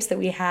stereotypes that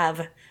we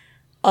have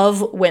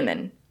of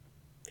women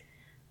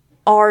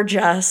are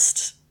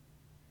just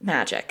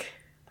magic.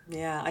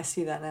 Yeah, I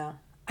see that now.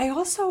 I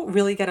also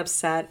really get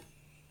upset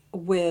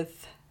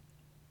with,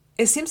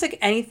 it seems like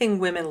anything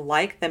women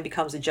like then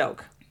becomes a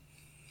joke.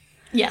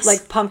 Yes.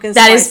 Like pumpkin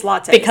spice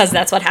latte. Because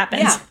that's what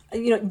happens. Yeah.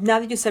 You know, now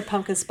that you said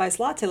pumpkin spice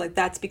latte, like,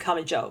 that's become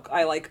a joke.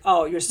 I like,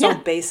 oh, you're so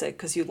basic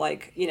because you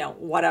like, you know,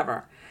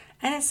 whatever.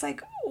 And it's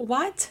like,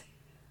 what?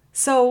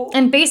 So.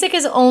 And basic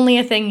is only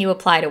a thing you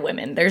apply to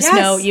women. There's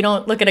you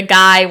don't look at a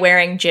guy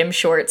wearing gym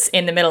shorts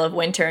in the middle of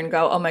winter and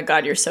go, oh my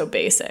God, you're so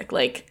basic.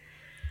 Like.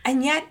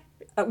 And yet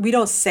we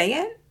don't say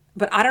it,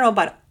 but I don't know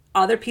about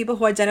other people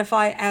who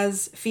identify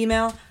as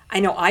female.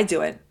 I know I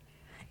do it.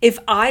 If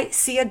I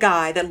see a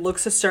guy that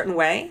looks a certain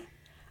way,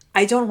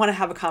 I don't want to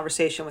have a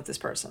conversation with this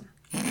person.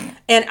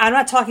 And I'm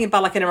not talking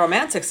about like in a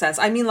romantic sense.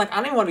 I mean, like, I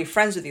don't even want to be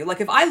friends with you. Like,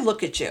 if I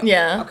look at you,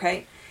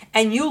 okay,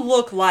 and you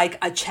look like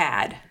a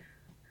Chad,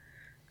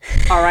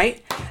 all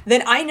right,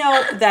 then I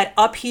know that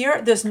up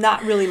here, there's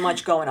not really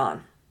much going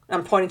on.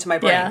 I'm pointing to my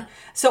brain. Yeah.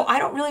 So I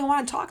don't really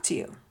want to talk to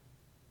you.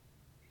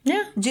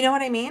 Yeah. Do you know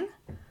what I mean?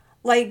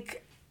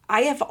 Like,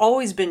 I have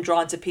always been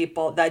drawn to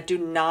people that do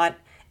not.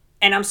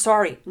 And I'm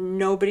sorry,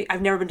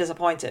 I've never been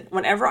disappointed.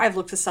 Whenever I've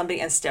looked at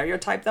somebody and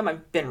stereotyped them,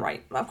 I've been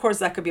right. Of course,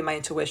 that could be my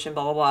intuition,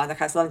 blah, blah, blah. That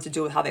has nothing to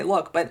do with how they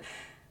look. But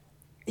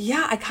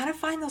yeah, I kind of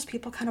find those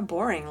people kind of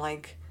boring.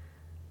 Like,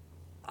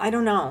 I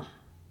don't know.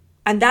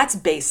 And that's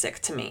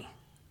basic to me,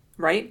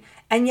 right?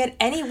 And yet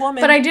any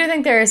woman. But I do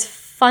think there is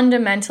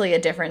fundamentally a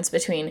difference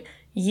between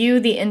you,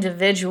 the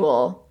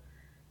individual,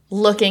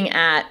 looking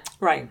at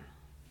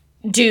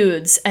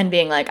dudes and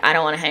being like, I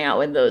don't want to hang out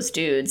with those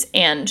dudes,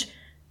 and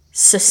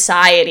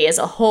society as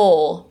a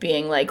whole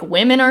being like,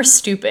 women are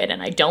stupid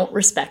and I don't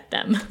respect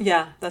them.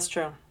 Yeah, that's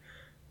true.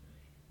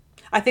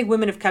 I think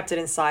women have kept it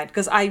inside,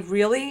 because I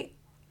really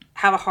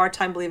have a hard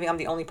time believing I'm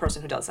the only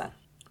person who does that.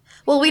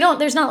 Well,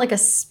 there's not like a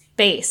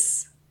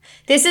space.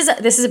 This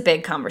is a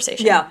big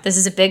conversation. Yeah. This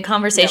is a big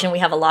conversation. Yeah. We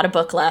have a lot of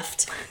book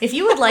left. If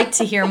you would like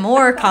to hear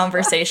more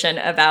conversation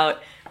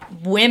about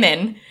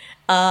women,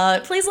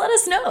 please let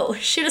us know.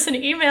 Shoot us an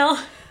email.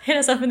 hit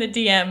us up in the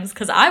DMs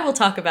because I will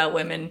talk about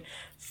women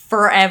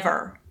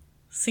forever.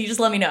 So you just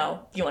let me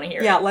know if you want to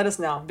hear it. Yeah, let us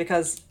know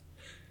because,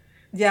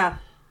 yeah,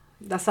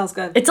 that sounds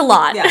good. It's a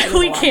lot. Yeah,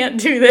 We can't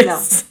do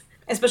this. No.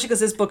 Especially because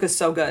this book is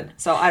so good.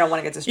 So I don't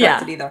want to get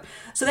distracted either.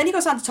 So then he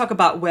goes on to talk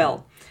about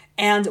will.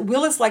 And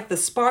will is like the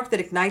spark that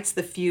ignites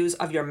the fuse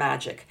of your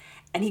magic.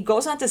 And he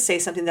goes on to say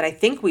something that I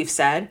think we've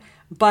said,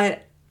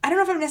 but I don't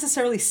know if I've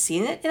necessarily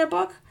seen it in a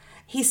book.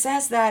 He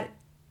says that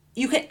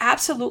you can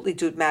absolutely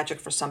do magic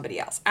for somebody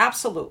else.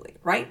 Absolutely,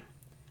 right?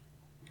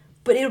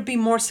 But it would be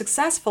more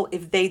successful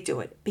if they do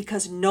it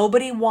because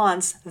nobody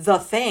wants the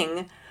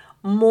thing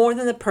more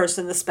than the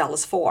person the spell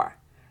is for,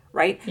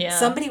 right? Yeah.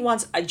 Somebody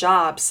wants a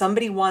job.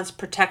 Somebody wants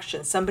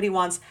protection. Somebody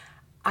wants...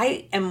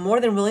 I am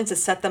more than willing to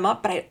set them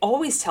up, but I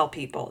always tell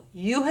people,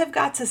 you have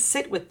got to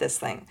sit with this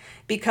thing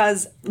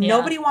because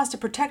nobody wants to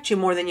protect you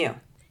more than you.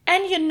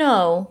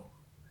 And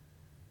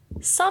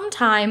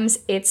sometimes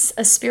it's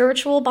a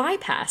spiritual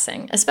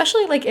bypassing,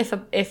 especially like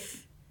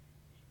if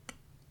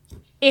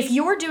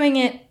you're doing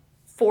it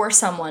for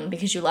someone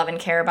because you love and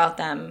care about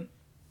them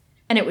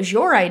and it was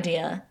your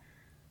idea,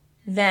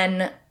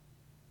 then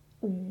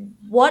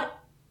what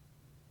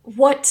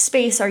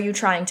space are you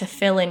trying to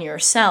fill in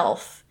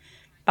yourself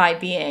by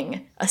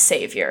being a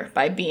savior,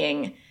 by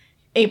being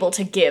able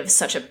to give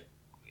such an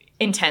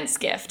intense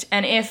gift?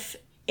 And if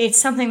it's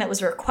something that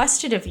was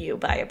requested of you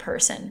by a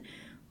person,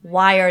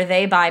 why are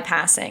they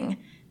bypassing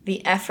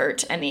the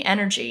effort and the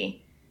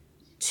energy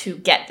to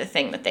get the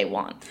thing that they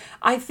want?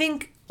 I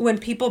think when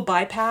people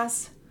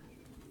bypass,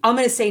 I'm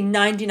going to say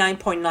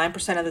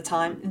 99.9% of the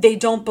time, they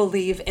don't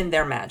believe in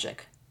their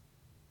magic,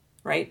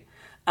 right?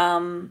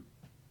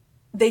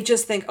 They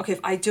just think, okay, if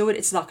I do it,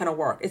 it's not going to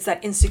work. It's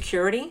that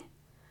insecurity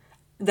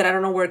that I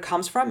don't know where it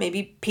comes from.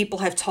 Maybe people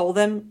have told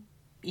them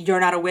you're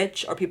not a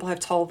witch, or people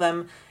have told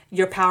them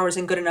your power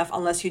isn't good enough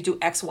unless you do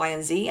X, Y,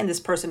 and Z, and this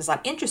person is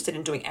not interested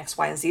in doing X,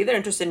 Y, and Z. They're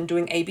interested in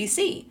doing A, B,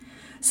 C.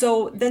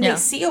 So then they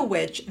see a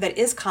witch that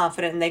is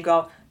confident and they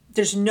go,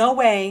 there's no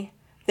way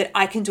that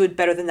I can do it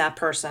better than that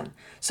person.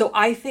 So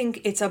I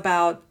think it's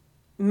about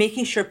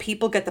making sure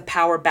people get the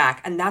power back,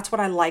 and that's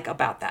what I like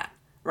about that,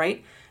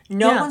 right?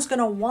 No one's going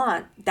to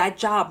want that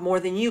job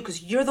more than you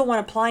because you're the one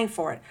applying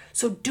for it.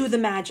 So do the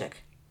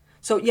magic.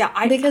 So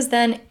because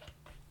then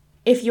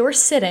if you're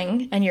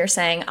sitting and you're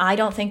saying, I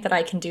don't think that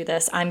I can do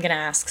this, I'm going to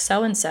ask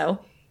so-and-so,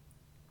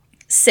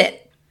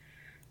 sit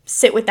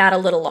with that a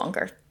little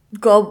longer.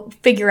 Go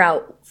figure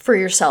out for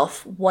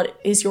yourself, what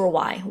is your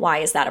why? Why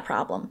is that a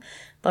problem?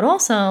 But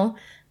also,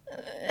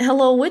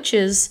 hello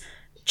witches,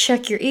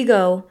 check your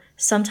ego.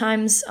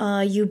 Sometimes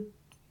you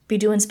be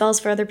doing spells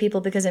for other people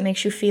because it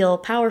makes you feel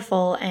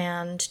powerful,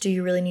 and do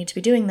you really need to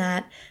be doing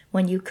that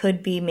when you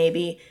could be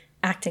maybe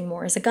acting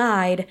more as a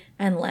guide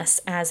and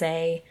less as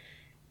a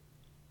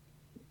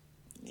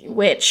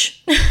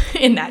witch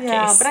in that case?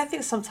 Yeah, but I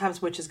think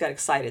sometimes witches get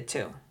excited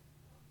too.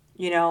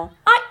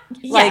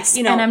 Yes,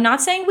 and I'm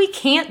not saying we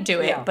can't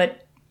do it,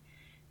 but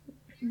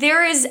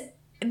there is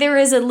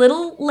a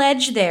little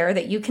ledge there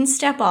that you can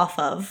step off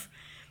of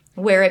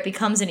where it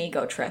becomes an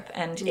ego trip.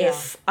 And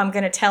if I'm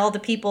going to tell the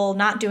people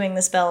not doing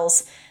the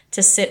spells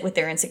to sit with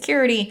their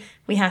insecurity,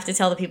 we have to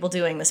tell the people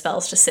doing the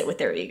spells to sit with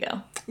their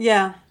ego.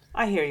 Yeah,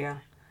 I hear you.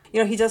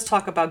 He does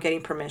talk about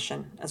getting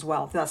permission as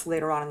well. That's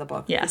later on in the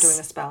book. Yes. For doing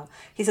a spell.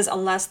 He says,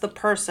 unless the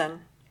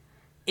person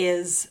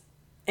is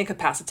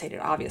incapacitated,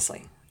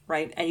 obviously,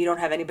 right? And you don't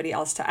have anybody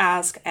else to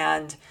ask,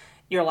 and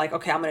you're like,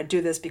 okay, I'm going to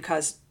do this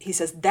because, he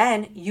says,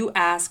 then you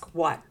ask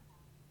what?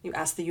 You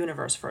ask the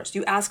universe first.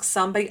 You ask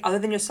somebody other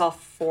than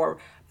yourself for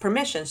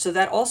permission. So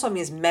that also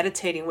means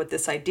meditating with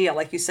this idea.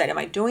 Like you said, am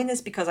I doing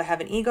this because I have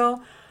an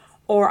ego,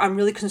 or I'm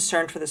really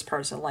concerned for this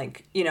person?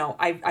 Like,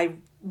 I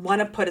want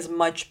to put as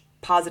much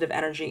positive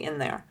energy in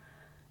there,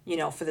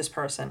 for this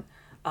person.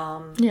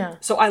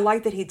 So I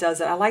like that he does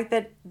it. I like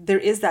that there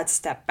is that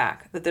step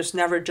back, that there's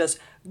never just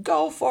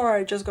go for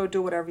it, just go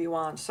do whatever you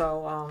want.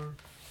 So,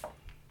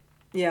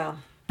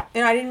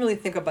 I didn't really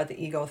think about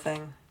the ego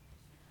thing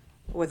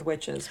with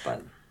witches,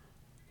 but.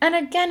 And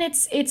again,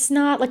 it's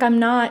not like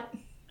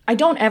I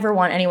don't ever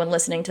want anyone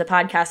listening to the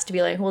podcast to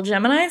be like, well,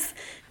 Gemini's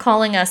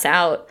calling us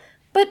out.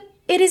 But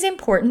it is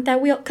important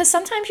that because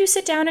sometimes you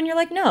sit down and you're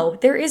like, no,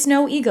 there is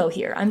no ego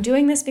here. I'm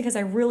doing this because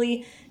I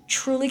really,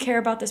 truly care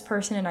about this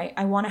person and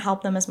I want to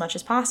help them as much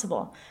as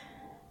possible.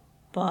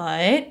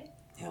 But,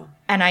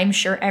 and I'm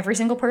sure every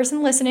single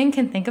person listening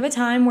can think of a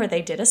time where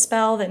they did a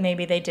spell that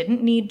maybe they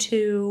didn't need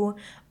to,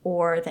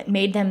 or that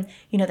made them,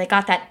 they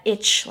got that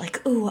itch,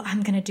 like, ooh,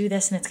 I'm going to do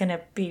this and it's going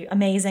to be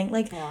amazing.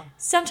 Like,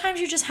 sometimes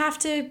you just have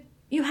to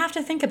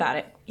think about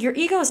it. Your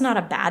ego is not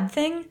a bad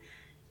thing.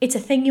 It's a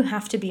thing you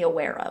have to be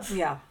aware of.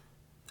 Yeah,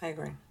 I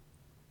agree.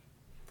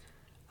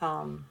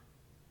 And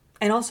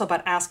also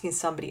about asking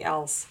somebody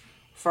else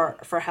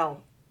for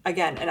help.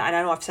 Again, and I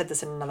know I've said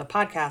this in another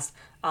podcast,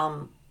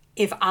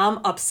 if I'm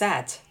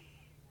upset,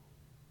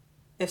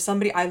 if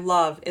somebody I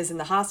love is in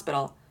the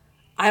hospital,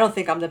 I don't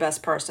think I'm the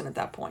best person at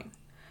that point.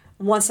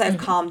 Once I've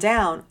calmed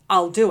down,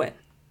 I'll do it.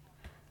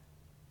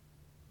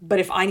 But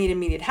if I need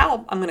immediate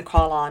help, I'm going to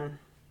call on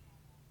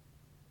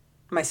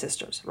my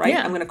sisters, right?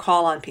 Yeah. I'm going to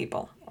call on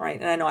people, right?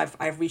 And I know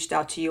I've reached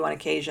out to you on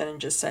occasion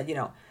and just said,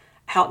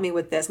 help me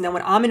with this. And then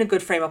when I'm in a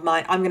good frame of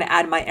mind, I'm going to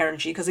add my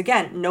energy because,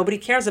 again, nobody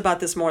cares about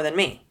this more than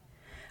me.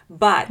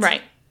 But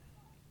Right.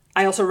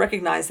 I also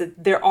recognize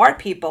that there are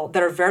people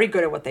that are very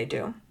good at what they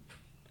do.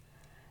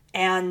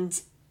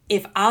 And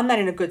if I'm not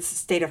in a good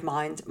state of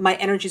mind, my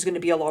energy is going to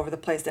be all over the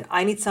place. Then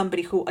I need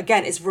somebody who,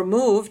 again, is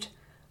removed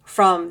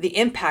from the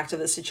impact of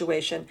the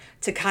situation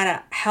to kind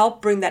of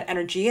help bring that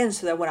energy in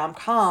so that when I'm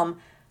calm,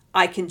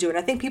 I can do it.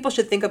 I think people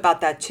should think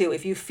about that too.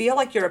 If you feel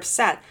like you're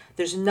upset,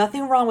 there's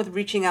nothing wrong with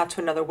reaching out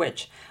to another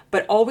witch.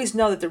 But always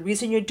know that the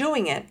reason you're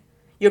doing it,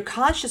 you're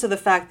conscious of the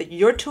fact that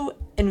you're too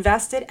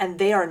invested and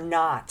they are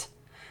not.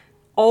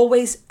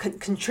 Always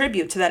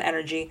contribute to that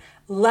energy.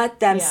 Let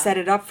them set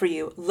it up for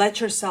you.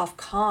 Let yourself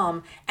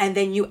calm, and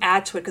then you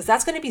add to it, because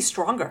that's going to be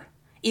stronger.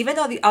 Even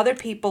though the other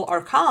people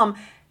are calm,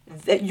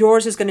 that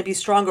yours is going to be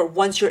stronger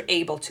once you're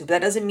able to. But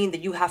that doesn't mean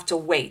that you have to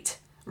wait,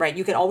 right?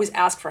 You can always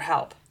ask for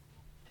help.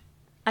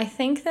 I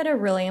think that a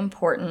really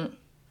important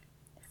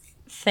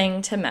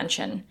thing to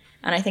mention,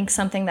 and I think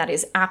something that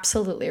is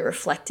absolutely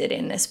reflected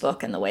in this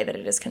book and the way that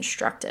it is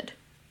constructed.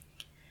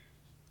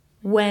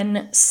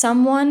 When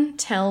someone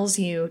tells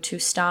you to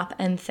stop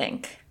and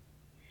think,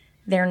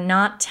 they're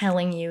not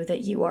telling you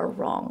that you are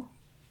wrong.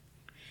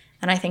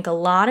 And I think a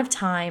lot of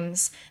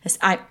times,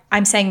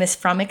 I'm saying this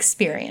from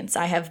experience,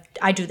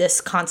 I do this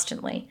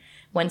constantly.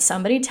 When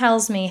somebody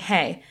tells me,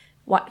 hey,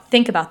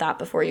 think about that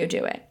before you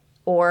do it,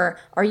 or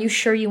are you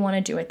sure you want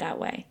to do it that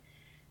way?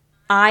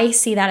 I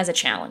see that as a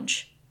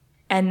challenge.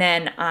 And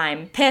then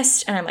I'm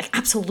pissed and I'm like,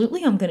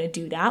 absolutely, I'm going to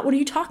do that. What are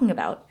you talking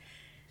about?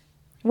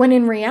 When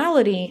in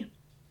reality,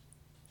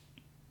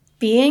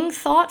 being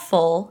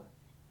thoughtful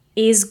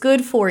is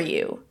good for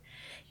you.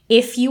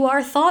 If you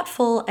are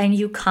thoughtful and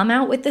you come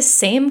out with the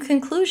same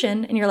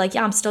conclusion and you're like,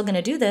 yeah, I'm still going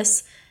to do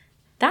this,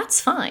 that's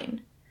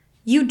fine.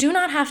 You do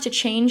not have to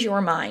change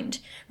your mind,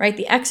 right?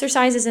 The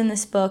exercises in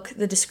this book,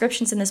 the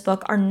descriptions in this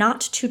book are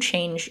not to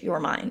change your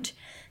mind.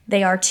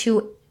 They are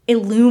to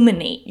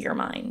illuminate your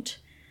mind.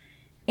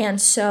 And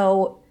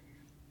so,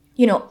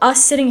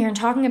 us sitting here and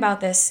talking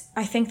about this,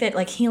 I think that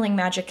like healing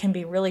magic can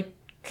be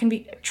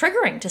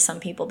triggering to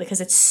some people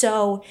because it's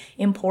so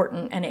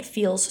important and it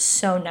feels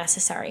so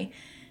necessary.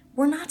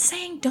 We're not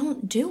saying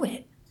don't do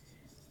it.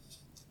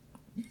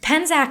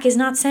 Penczak is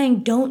not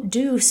saying don't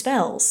do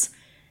spells.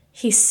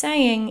 He's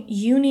saying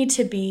you need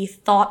to be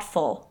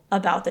thoughtful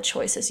about the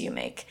choices you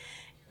make.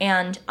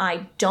 And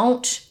I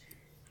don't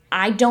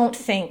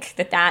think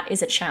that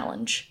is a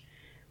challenge.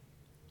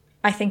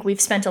 I think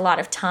we've spent a lot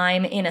of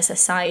time in a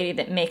society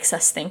that makes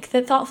us think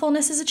that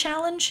thoughtfulness is a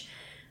challenge,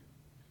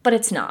 but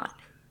it's not.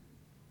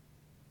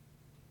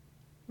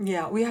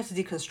 Yeah, we have to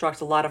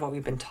deconstruct a lot of what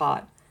we've been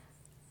taught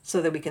so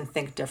that we can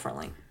think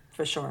differently,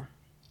 for sure.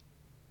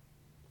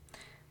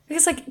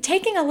 Because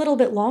taking a little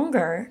bit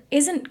longer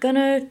isn't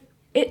gonna,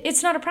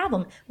 it's not a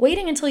problem.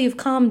 Waiting until you've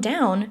calmed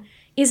down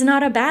is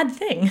not a bad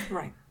thing.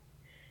 Right.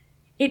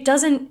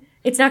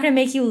 It's not gonna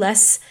make you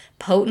less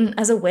potent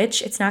as a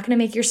witch. It's not gonna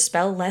make your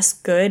spell less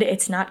good.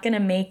 It's not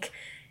gonna make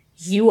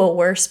you a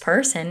worse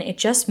person. It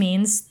just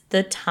means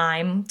the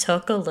time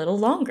took a little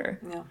longer.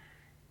 Yeah.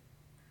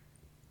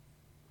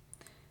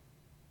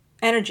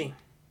 Energy.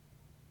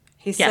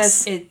 He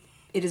says it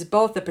is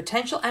both the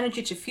potential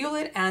energy to fuel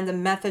it and the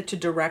method to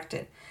direct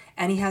it.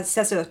 And he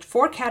says there are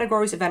 4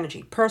 categories of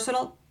energy: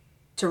 personal,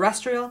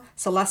 terrestrial,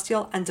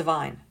 celestial, and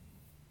divine.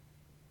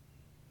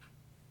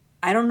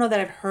 I don't know that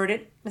I've heard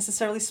it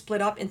necessarily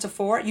split up into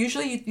 4.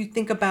 Usually you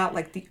think about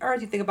like the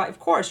earth, you think about, of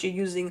course, you're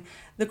using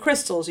the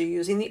crystals, you're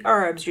using the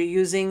herbs, you're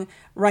using,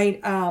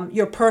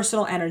 your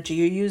personal energy,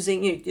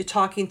 you're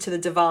talking to the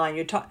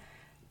divine,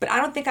 but I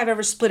don't think I've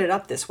ever split it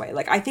up this way.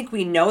 I think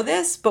we know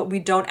this, but we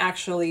don't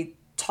actually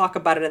talk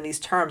about it in these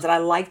terms, and I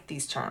like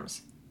these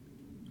terms.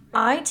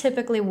 I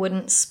typically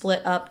wouldn't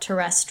split up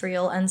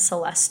terrestrial and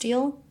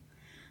celestial.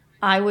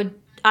 I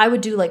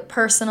would do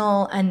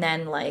personal and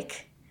then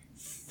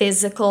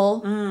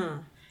physical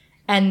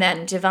and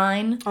then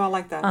divine. Oh, I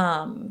like that.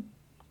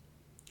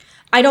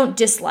 I don't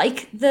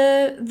dislike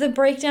the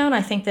breakdown.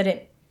 I think that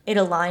it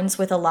aligns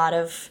with a lot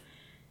of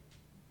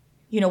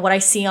what I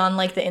see on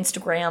the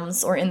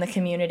Instagrams or in the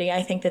community.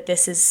 I think that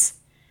this is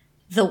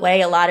the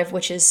way a lot of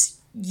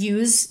witches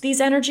use these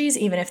energies,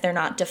 even if they're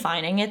not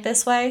defining it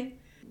this way.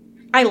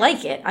 I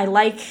like it.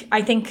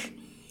 I think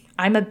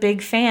I'm a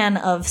big fan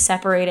of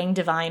separating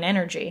divine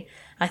energy.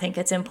 I think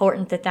it's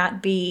important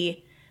that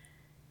be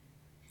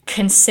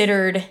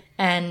considered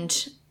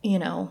and,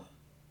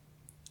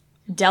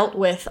 dealt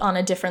with on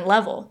a different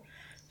level.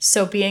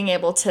 So being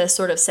able to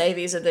sort of say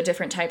these are the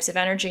different types of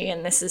energy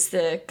and this is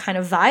the kind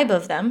of vibe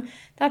of them,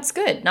 that's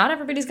good. Not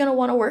everybody's going to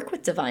want to work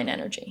with divine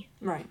energy.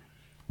 Right.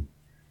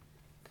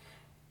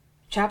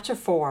 Chapter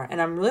 4,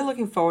 and I'm really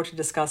looking forward to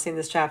discussing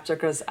this chapter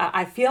because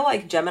I feel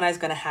like Gemini is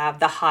going to have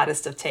the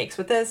hottest of takes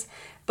with this.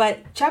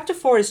 But chapter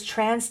 4 is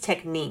trance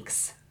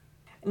techniques.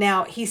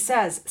 Now, he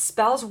says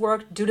spells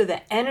work due to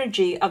the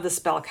energy of the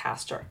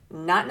spellcaster,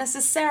 not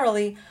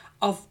necessarily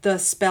of the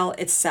spell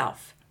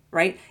itself.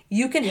 right?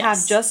 You can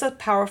have just as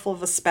powerful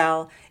of a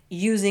spell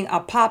using a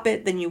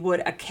poppet than you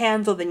would a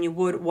candle, than you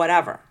would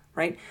whatever,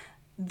 right?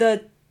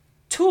 The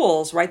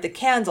tools, right? The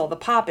candle, the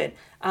poppet,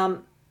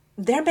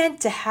 they're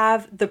meant to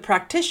have the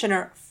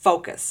practitioner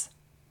focus.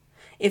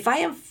 If I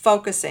am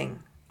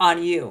focusing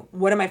on you,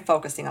 what am I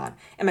focusing on?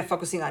 Am I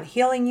focusing on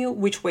healing you?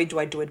 Which way do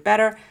I do it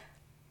better?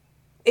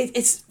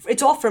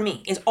 It's all for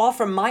me. It's all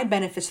for my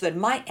benefit so that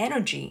my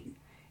energy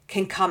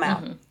can come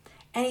out. Mm-hmm.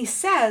 And he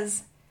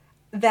says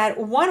that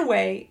one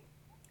way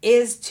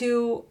is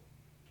to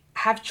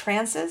have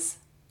trances,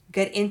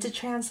 get into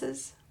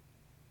trances,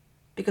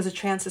 because a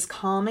trance is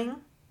calming.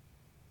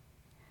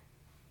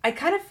 I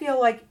kind of feel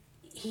like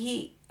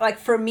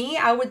for me,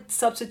 I would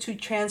substitute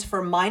trance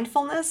for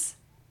mindfulness.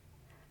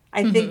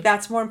 I think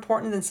that's more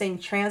important than saying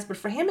trance, but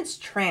for him, it's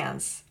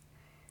trance.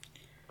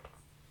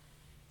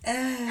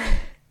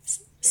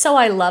 So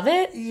I love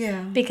it.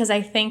 Yeah. Because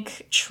I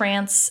think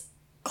trance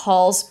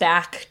calls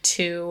back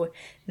to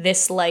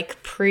this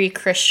like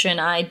pre-Christian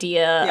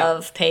idea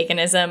of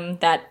paganism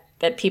that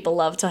people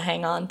love to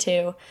hang on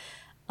to.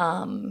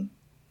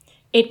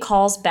 It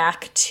calls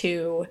back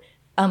to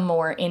a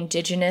more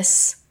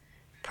indigenous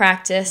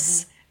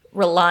practice,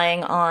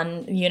 relying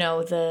on,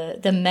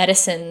 the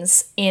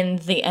medicines in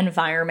the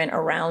environment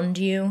around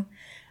you.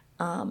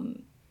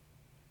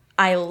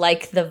 I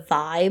like the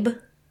vibe.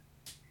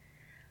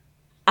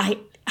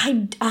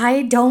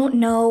 I don't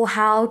know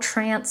how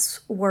trance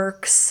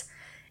works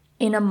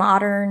in a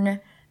modern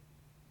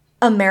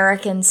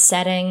American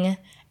setting,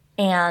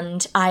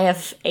 and I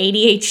have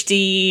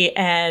ADHD,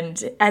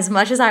 and as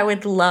much as I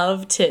would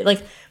love to,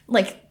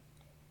 like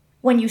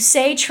when you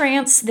say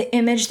trance, the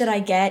image that I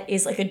get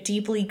is like a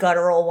deeply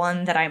guttural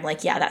one that I'm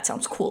like, yeah, that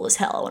sounds cool as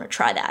hell. I want to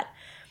try that.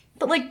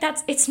 But like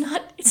it's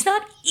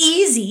not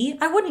easy.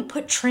 I wouldn't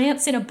put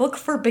trance in a book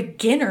for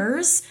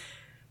beginners.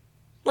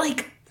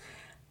 Like,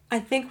 I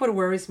think what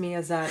worries me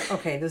is that,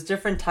 okay, there's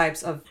different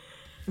types of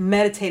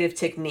meditative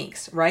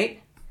techniques,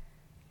 right?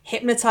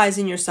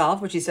 Hypnotizing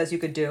yourself, which he says you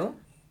could do.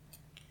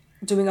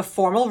 Doing a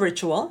formal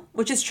ritual,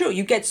 which is true.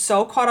 You get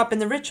so caught up in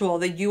the ritual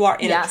that you are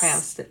in a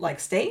trance-like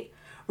state.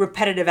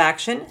 Repetitive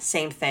action,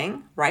 same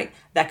thing, right?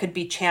 That could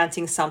be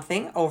chanting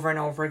something over and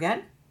over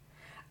again.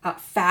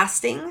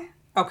 Fasting.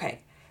 Okay,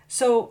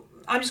 so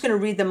I'm just going to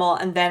read them all,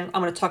 and then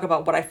I'm going to talk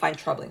about what I find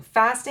troubling.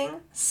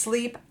 Fasting,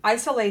 sleep,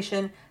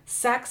 isolation,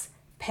 sex,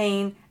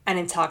 pain, and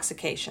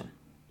intoxication.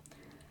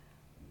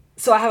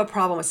 So I have a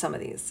problem with some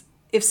of these.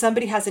 If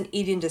somebody has an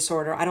eating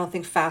disorder, I don't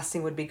think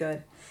fasting would be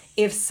good.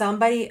 If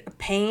somebody,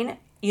 pain,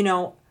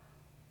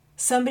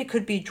 somebody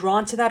could be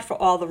drawn to that for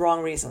all the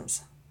wrong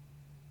reasons.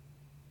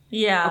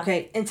 Yeah.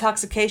 Okay,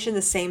 intoxication,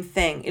 the same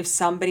thing. If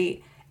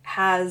somebody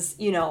has,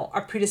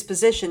 a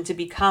predisposition to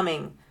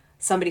becoming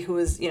somebody who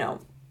is,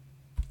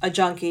 a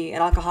junkie,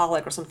 an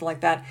alcoholic or something like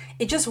that,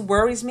 it just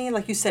worries me,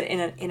 like you said,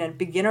 in a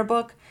beginner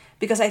book,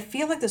 because I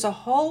feel like there's a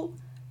whole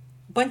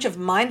bunch of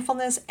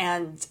mindfulness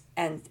and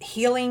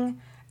healing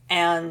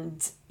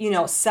and,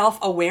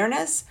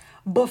 self-awareness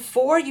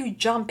before you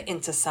jump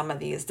into some of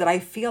these that I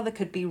feel that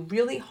could be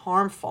really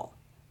harmful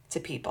to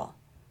people.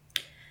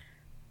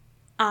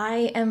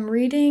 I am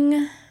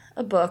reading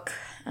a book,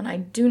 and I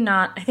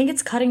think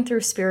it's Cutting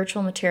Through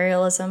Spiritual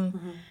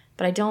Materialism,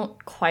 but I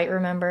don't quite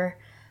remember.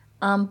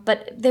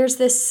 But there's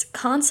this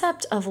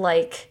concept of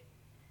like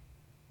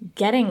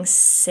getting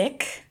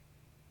sick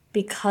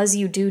because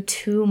you do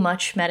too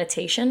much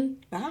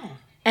meditation. Oh.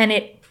 And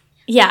it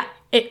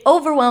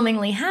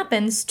overwhelmingly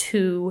happens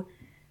to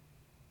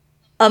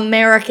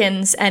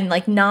Americans and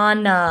like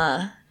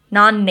non-native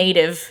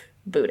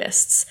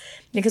Buddhists.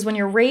 Because when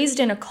you're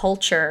raised in a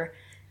culture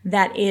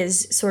that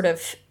is sort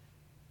of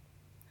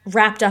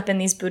wrapped up in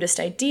these Buddhist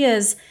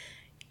ideas,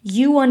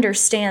 you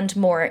understand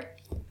more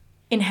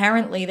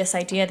inherently this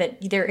idea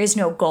that there is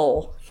no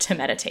goal to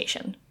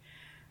meditation,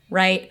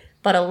 right?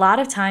 But a lot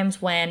of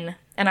times when,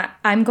 and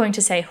I'm going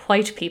to say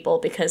white people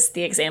because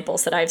the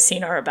examples that I've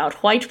seen are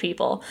about white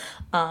people,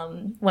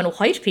 when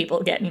white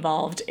people get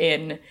involved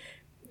in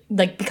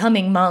like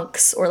becoming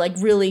monks or like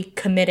really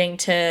committing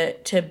to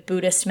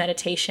Buddhist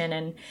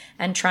meditation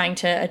and trying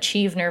to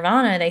achieve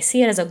nirvana, they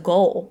see it as a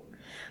goal.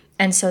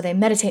 And so they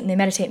meditate and they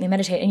meditate and they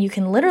meditate, and you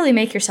can literally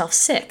make yourself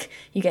sick.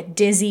 You get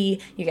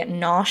dizzy, you get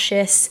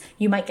nauseous,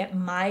 you might get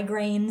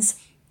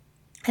migraines.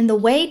 And the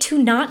way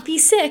to not be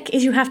sick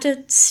is you have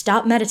to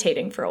stop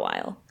meditating for a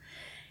while.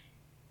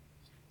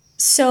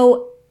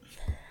 So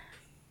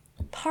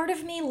part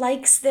of me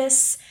likes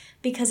this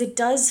because it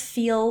does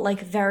feel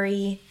like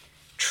very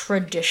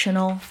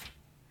traditional,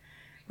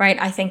 right?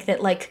 I think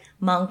that like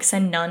monks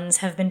and nuns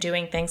have been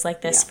doing things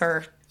like this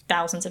for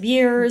thousands of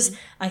years.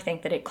 I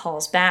think that it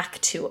calls back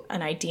to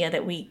an idea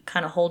that we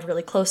kind of hold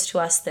really close to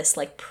us, this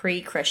like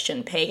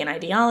pre-Christian pagan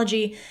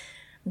ideology.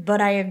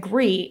 But I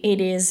agree,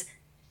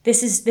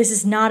 this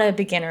is not a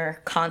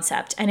beginner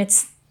concept, and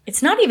it's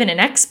not even an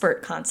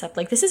expert concept.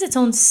 Like this is its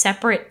own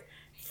separate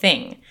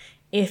thing.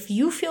 If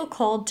you feel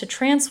called to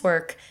trance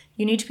work,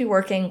 you need to be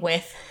working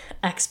with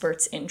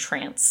experts in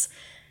trance.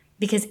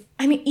 Because,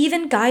 I mean,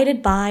 even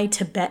guided by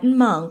Tibetan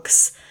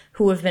monks who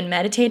who have been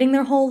meditating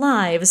their whole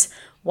lives,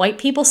 white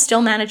people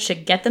still manage to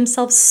get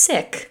themselves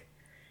sick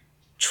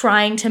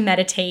trying to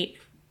meditate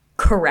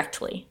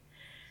correctly.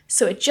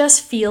 So it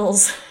just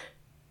feels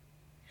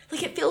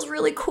like it feels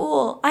really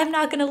cool. I'm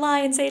not going to lie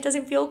and say it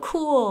doesn't feel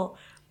cool,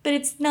 but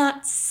it's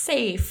not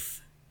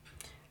safe.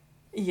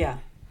 Yeah.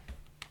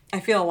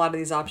 I feel a lot of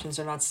these options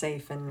are not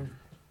safe. And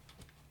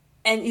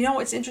you know,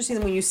 it's interesting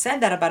that when you said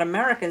that about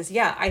Americans,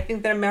 yeah, I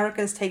think that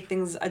Americans take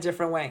things a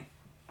different way.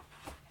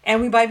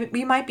 And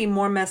we might be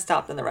more messed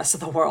up than the rest of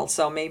the world,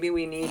 so maybe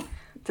we need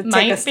to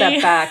take a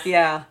step back.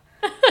 Yeah.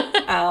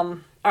 All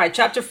right,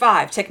 chapter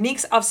 5,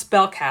 techniques of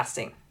spell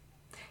casting.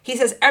 He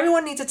says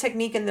everyone needs a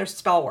technique in their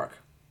spell work.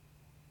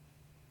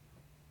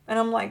 And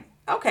I'm like,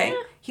 okay.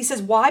 Yeah. He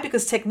says, why?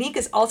 Because technique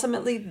is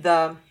ultimately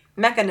the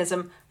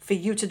mechanism for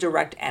you to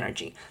direct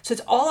energy. So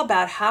it's all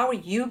about how are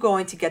you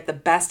going to get the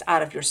best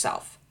out of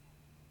yourself.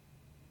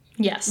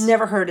 Yes.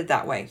 Never heard it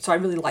that way, so I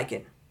really like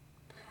it.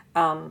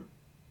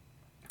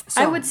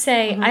 I would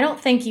say, I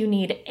don't think you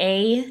need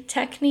a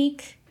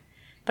technique,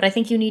 but I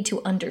think you need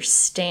to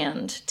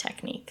understand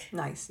technique.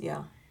 Nice,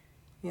 yeah.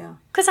 Yeah.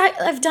 Because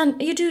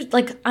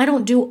I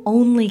don't do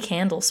only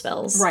candle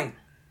spells. Right.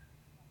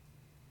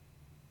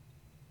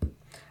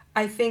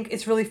 I think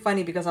it's really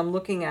funny because I'm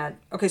looking at,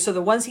 okay, so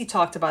the ones he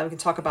talked about, we can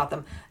talk about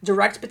them.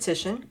 Direct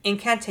petition,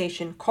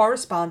 incantation,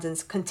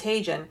 correspondence,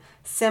 contagion,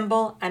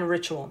 symbol, and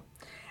ritual.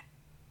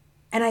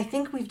 And I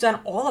think we've done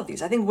all of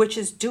these. I think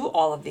witches do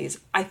all of these.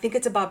 I think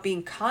it's about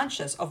being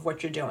conscious of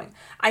what you're doing.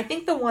 I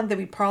think the one that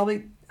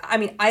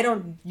I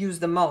don't use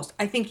the most,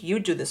 I think you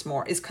do this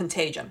more, is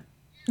contagion.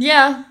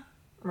 Yeah.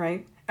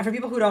 Right? And for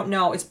people who don't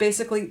know, it's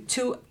basically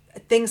two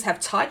things have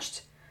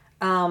touched.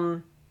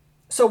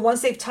 So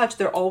once they've touched,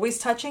 they're always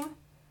touching.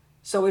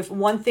 So if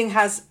one thing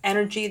has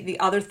energy, the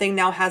other thing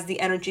now has the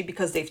energy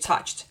because they've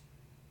touched.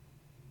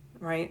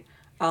 Right?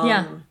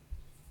 Yeah.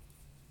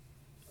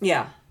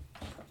 Yeah.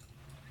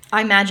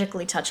 I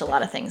magically touch a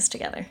lot of things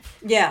together.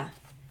 Yeah.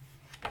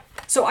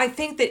 So I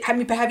think that,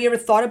 have you ever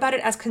thought about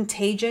it as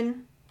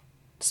contagion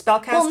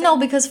spellcasting? Well, no,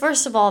 because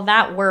first of all,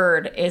 that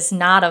word is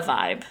not a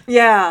vibe.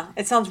 Yeah,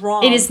 it sounds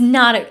wrong. It is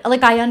not,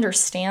 I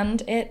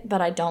understand it, but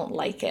I don't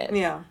like it.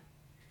 Yeah.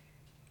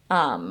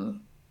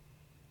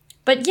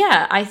 But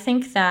yeah, I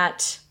think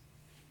that,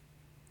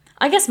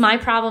 I guess my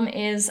problem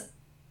is,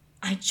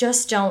 I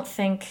just don't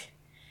think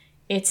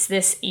it's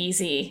this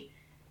easy.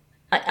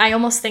 I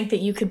almost think that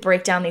you could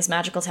break down these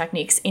magical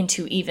techniques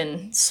into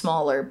even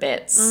smaller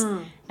bits.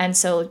 And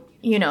so,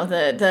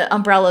 the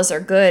umbrellas are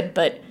good,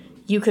 but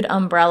you could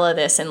umbrella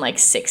this in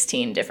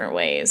 16 different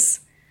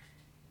ways.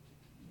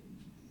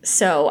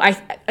 So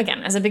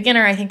again, as a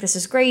beginner, I think this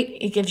is great.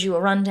 It gives you a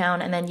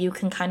rundown, and then you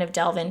can kind of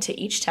delve into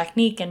each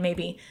technique and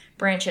maybe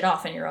branch it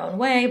off in your own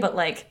way. But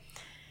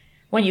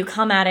when you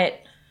come at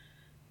it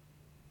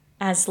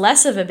as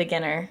less of a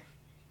beginner,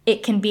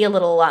 it can be a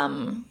little,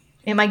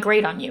 it might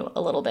grate on you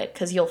a little bit,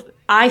 because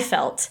I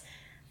felt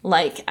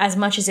like as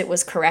much as it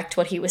was correct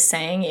what he was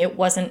saying, it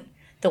wasn't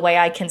the way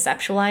I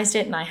conceptualized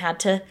it, and I had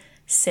to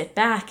sit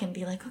back and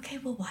be like, okay,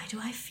 well, why do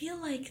I feel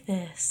like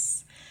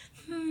this?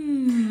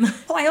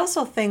 Well, I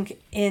also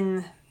think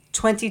in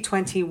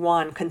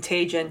 2021,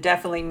 contagion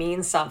definitely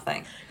means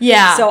something.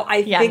 Yeah. So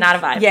I think, not a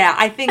vibe. Yeah,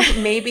 I think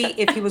maybe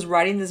if he was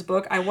writing this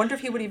book, I wonder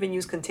if he would even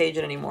use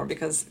contagion anymore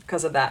because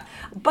of that.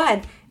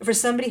 But for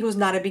somebody who's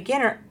not a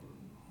beginner,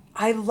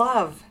 I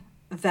love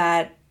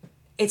that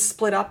it's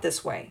split up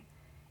this way.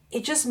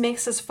 It just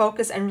makes us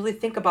focus and really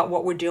think about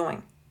what we're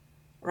doing,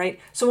 right?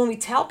 So when we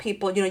tell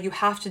people, you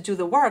have to do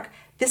the work,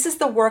 this is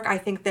the work I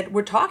think that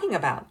we're talking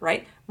about,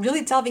 right?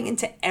 Really delving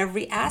into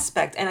every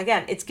aspect. And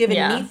again, it's given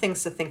me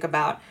things to think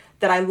about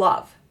that I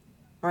love,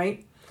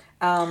 right?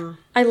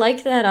 I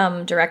like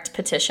that direct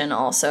petition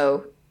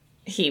also,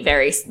 he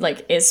very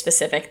is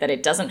specific that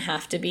it doesn't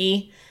have to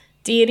be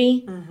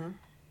deity. Mm-hmm.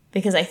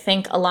 Because I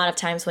think a lot of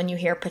times when you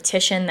hear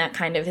petition, that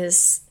kind of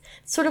is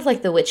sort of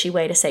like the witchy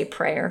way to say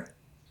prayer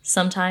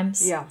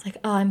sometimes. Yeah. It's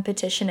oh, I'm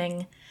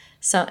petitioning.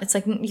 So it's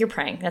you're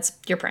praying.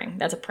 You're praying.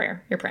 That's a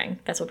prayer. You're praying.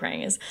 That's what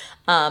praying is.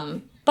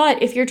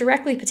 But if you're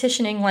directly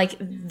petitioning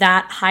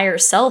that higher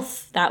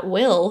self, that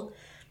will,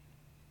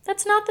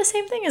 that's not the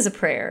same thing as a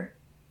prayer.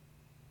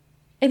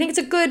 I think it's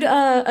a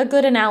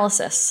good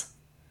analysis.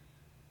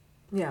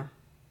 Yeah.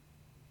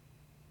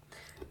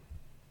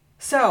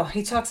 So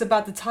he talks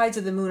about the tides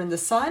of the moon and the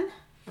sun,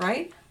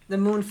 right? The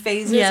moon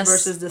phases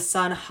versus the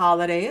sun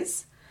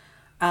holidays.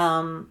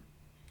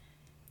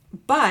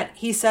 But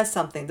he says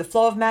something. The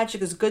flow of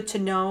magic is good to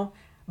know,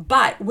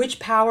 but which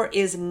power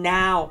is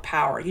now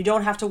power? You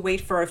don't have to wait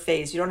for a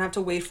phase. You don't have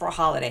to wait for a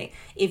holiday.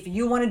 If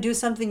you want to do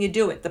something, you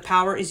do it. The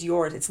power is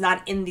yours. It's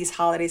not in these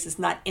holidays. It's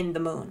not in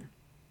the moon.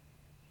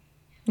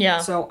 Yeah.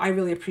 So I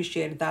really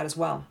appreciated that as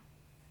well.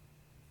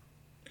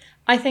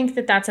 I think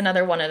that that's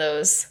another one of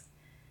those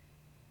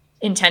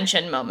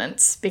intention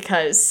moments,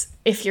 because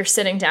if you're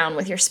sitting down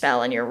with your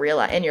spell and you're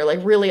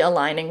really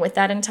aligning with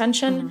that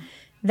intention,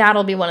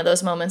 that'll be one of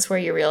those moments where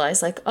you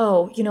realize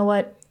oh, you know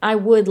what? I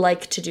would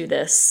like to do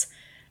this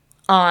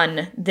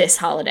on this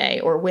holiday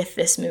or with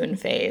this moon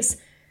phase.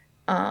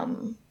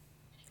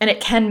 And it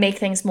can make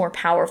things more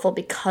powerful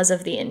because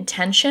of the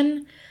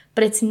intention,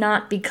 but it's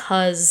not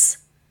because,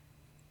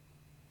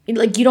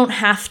 like, you don't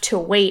have to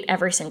wait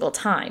every single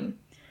time.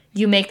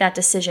 You make that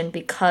decision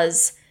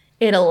because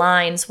it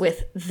aligns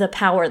with the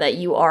power that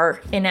you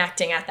are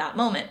enacting at that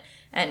moment.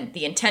 And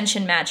the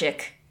intention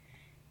magic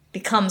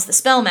becomes the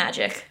spell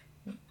magic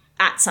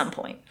at some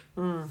point.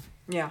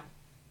 Yeah.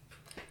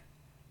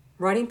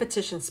 Writing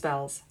petition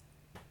spells.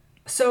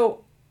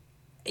 So,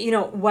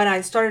 when I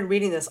started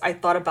reading this, I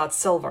thought about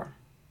Silver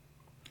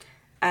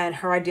and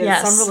her idea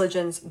that some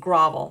religions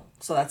grovel.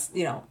 So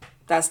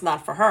that's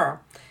not for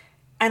her.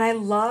 And I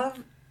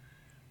love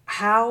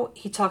how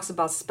he talks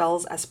about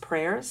spells as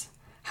prayers,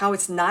 how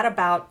it's not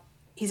about,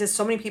 he says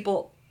so many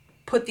people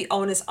put the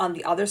onus on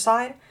the other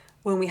side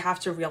when we have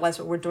to realize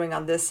what we're doing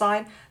on this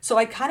side. So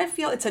I kind of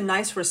feel it's a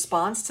nice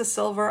response to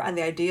Silver and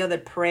the idea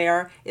that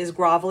prayer is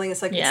groveling.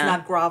 It's like, it's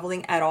not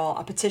groveling at all.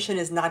 A petition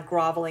is not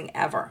groveling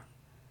ever,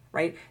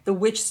 right? The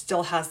witch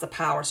still has the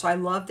power. So I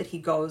love that he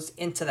goes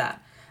into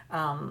that.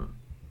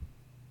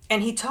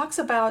 And he talks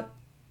about,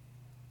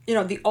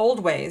 the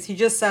old ways. He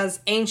just says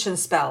ancient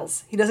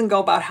spells. He doesn't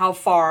go about how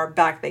far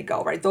back they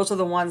go, right? Those are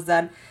the ones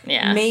that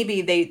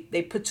maybe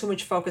they put too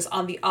much focus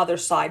on the other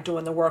side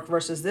doing the work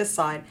versus this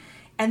side.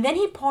 And then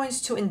he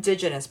points to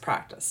indigenous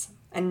practice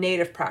and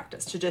native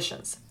practice,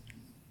 traditions,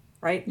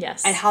 right?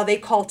 Yes. And how they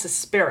call to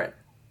spirit.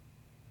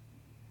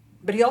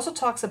 But he also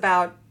talks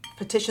about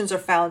petitions are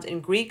found in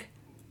Greek,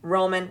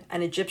 Roman,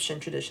 and Egyptian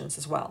traditions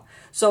as well.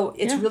 So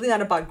it's really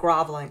not about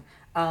groveling.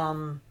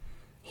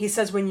 He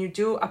says when you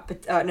do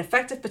an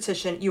effective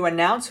petition, you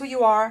announce who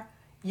you are,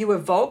 you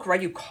evoke,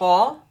 right? You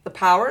call the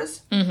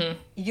powers. Mm-hmm.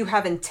 You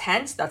have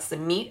intent. That's the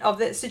meat of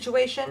the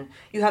situation.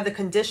 You have the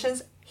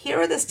conditions. Here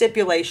are the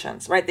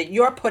stipulations, right, that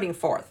you're putting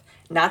forth.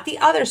 Not the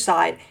other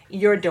side.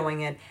 You're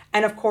doing it.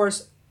 And, of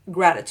course,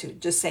 gratitude,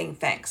 just saying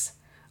thanks,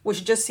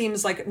 which just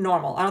seems like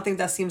normal. I don't think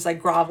that seems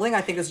like groveling.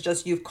 I think it's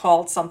just you've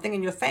called something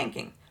and you're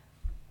thanking.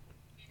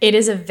 It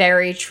is a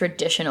very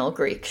traditional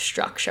Greek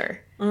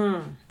structure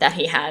that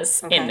he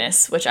has in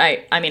this, which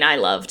I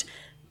loved.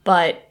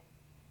 But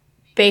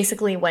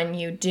basically when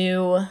you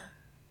do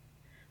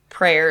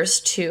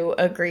prayers to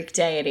a Greek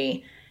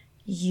deity,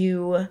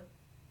 you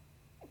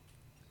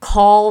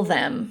call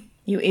them,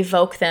 you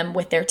evoke them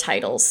with their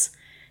titles.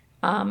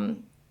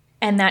 And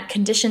that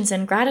conditions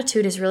and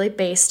gratitude is really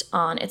based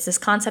on, it's this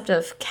concept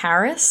of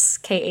charis,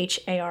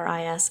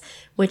 Kharis,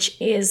 which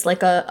is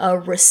like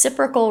a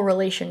reciprocal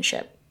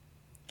relationship.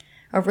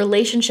 A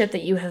relationship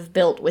that you have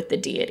built with the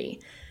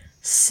deity.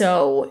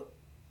 So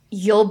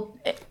you'll,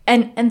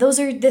 and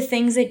those are the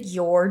things that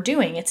you're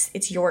doing.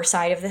 It's your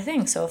side of the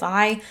thing. So if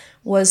I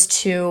was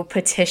to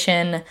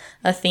petition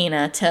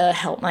Athena to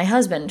help my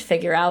husband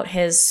figure out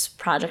his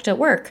project at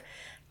work,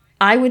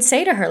 I would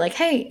say to her, like,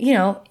 hey,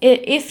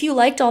 if you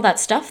liked all that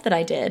stuff that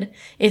I did,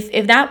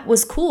 if that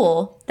was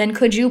cool, then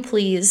could you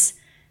please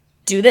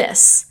do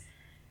this?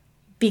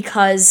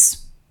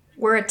 Because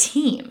we're a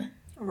team.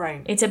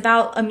 Right. It's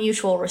about a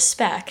mutual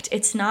respect.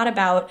 It's not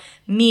about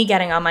me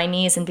getting on my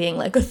knees and being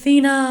like,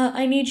 Athena,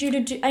 I need you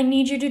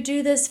to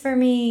do this for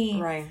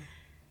me. Right.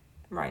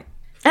 Right.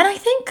 And I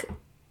think,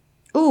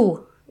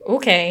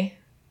 okay,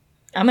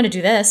 I'm going to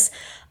do this.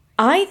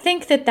 I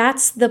think that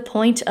that's the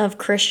point of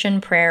Christian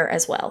prayer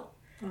as well.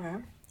 Okay.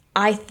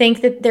 I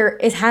think that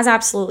it has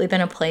absolutely been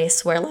a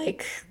place where,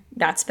 like,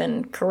 that's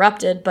been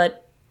corrupted,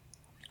 but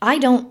I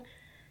don't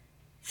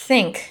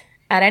think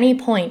at any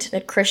point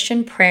that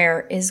Christian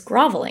prayer is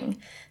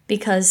groveling,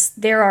 because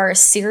there are a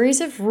series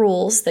of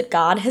rules that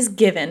God has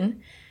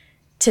given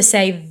to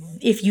say,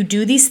 if you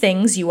do these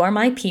things, you are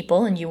my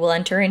people and you will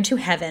enter into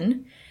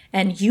heaven.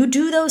 And you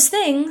do those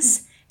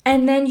things,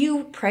 and then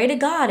you pray to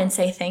God and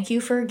say, thank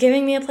you for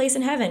giving me a place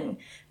in heaven.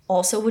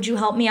 Also, would you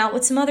help me out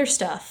with some other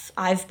stuff?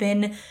 I've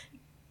been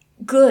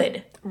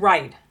good.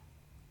 Right.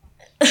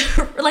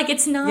 Like,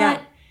 it's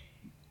not,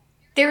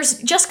 there's,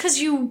 just because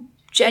you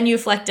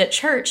genuflect at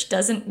church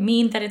doesn't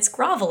mean that it's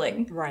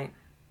groveling. Right.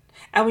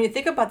 And when you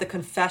think about the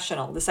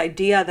confessional, this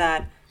idea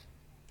that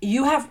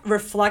you have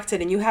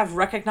reflected and you have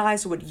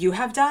recognized what you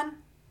have done,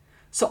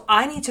 so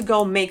I need to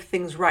go make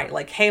things right.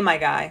 Like, hey, my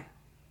guy,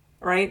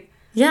 right?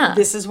 Yeah.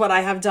 This is what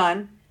I have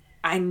done.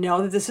 I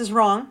know that this is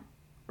wrong,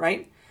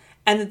 right?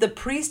 And that the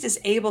priest is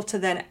able to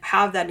then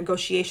have that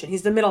negotiation.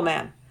 He's the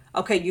middleman.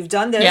 Okay, you've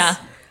done this. Yeah.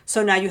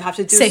 So now you have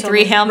to do say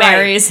 3 Hail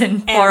Marys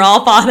and 4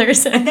 All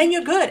Fathers. And then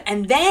you're good.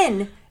 And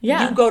then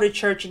you go to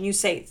church and you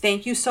say,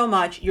 thank you so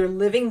much. You're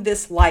living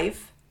this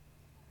life.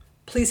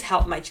 Please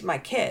help my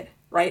kid,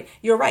 right?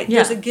 You're right. Yeah.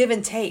 There's a give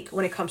and take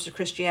when it comes to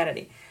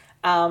Christianity,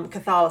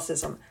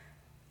 Catholicism.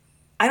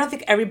 I don't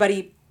think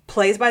everybody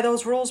plays by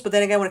those rules. But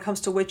then again, when it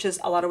comes to witches,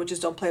 a lot of witches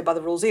don't play by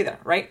the rules either,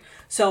 right?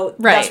 So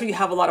that's where you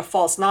have a lot of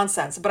false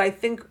nonsense. But I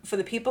think for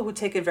the people who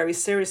take it very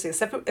seriously,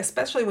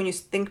 especially when you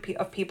think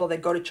of people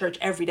that go to church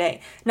every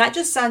day, not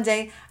just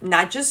Sunday,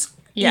 not just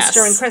Easter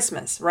and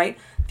Christmas, right?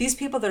 These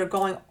people that are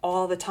going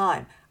all the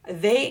time,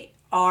 they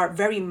are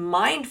very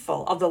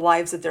mindful of the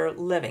lives that they're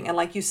living. And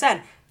like you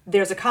said,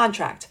 there's a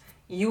contract.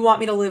 you want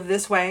me to live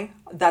this way?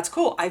 That's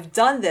cool. I've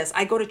done this.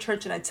 I go to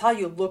church and I tell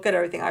you, look at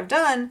everything I've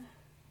done.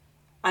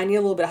 I need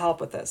a little bit of help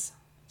with this.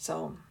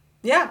 So,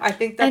 yeah, I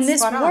think that's and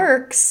this spot on.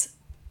 works.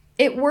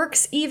 It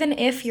works even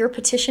if you're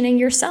petitioning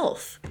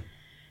yourself.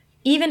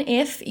 Even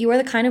if you are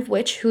the kind of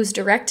witch whose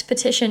direct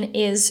petition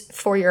is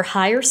for your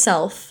higher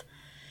self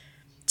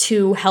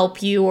to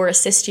help you or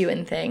assist you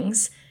in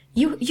things,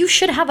 you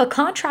should have a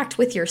contract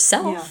with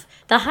yourself. Yeah.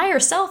 The higher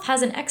self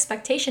has an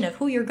expectation of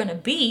who you're going to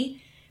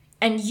be,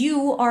 and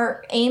you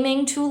are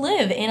aiming to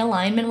live in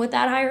alignment with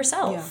that higher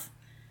self.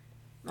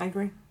 Yeah. I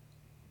agree.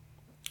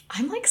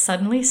 I'm like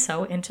suddenly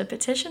so into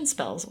petition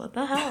spells. What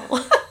the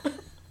hell?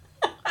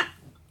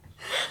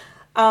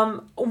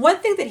 One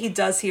thing that he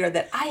does here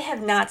that I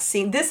have not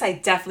seen, this I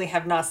definitely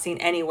have not seen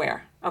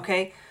anywhere,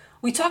 okay?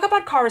 We talk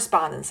about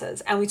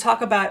correspondences and we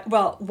talk about,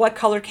 well, what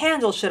color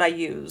candle should I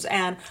use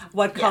and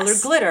what color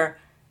glitter.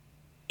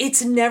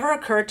 It's never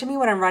occurred to me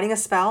when I'm writing a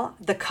spell,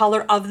 the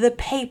color of the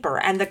paper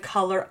and the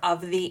color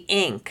of the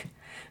ink.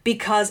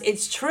 Because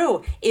it's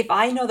true, if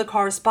I know the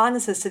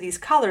correspondences to these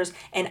colors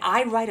and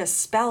I write a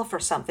spell for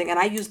something and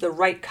I use the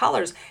right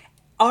colors,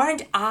 I'm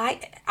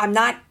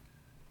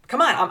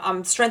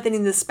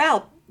strengthening the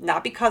spell,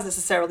 not because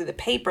necessarily the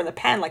paper and the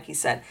pen, like he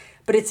said,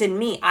 but it's in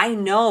me. I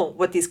know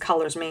what these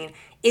colors mean.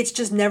 It's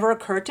just never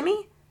occurred to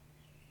me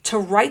to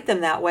write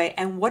them that way.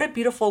 And what a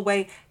beautiful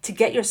way to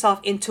get yourself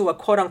into a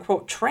quote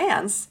unquote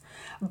trance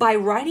by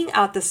writing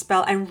out the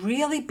spell and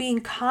really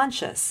being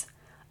conscious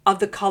of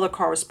the color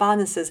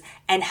correspondences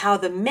and how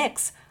the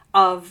mix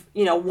of,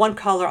 one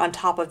color on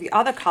top of the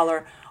other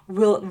color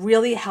will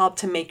really help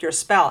to make your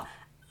spell.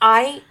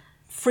 I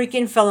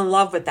freaking fell in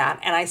love with that,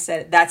 and I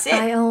said, that's it.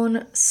 I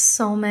own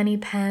so many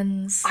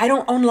pens. I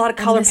don't own a lot of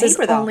color paper, though. This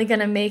is only going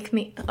to make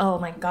me... Oh,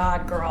 my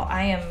God, girl.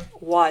 I am...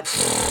 What?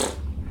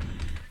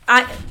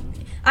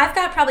 I've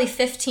got probably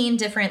 15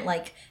 different,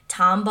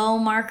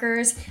 Tombow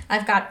markers.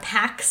 I've got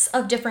packs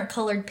of different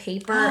colored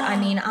paper. I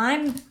mean,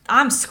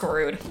 I'm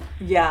screwed.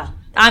 Yeah.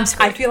 I'm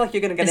screwed. I feel like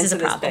you're going to get into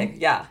this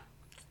big. Yeah.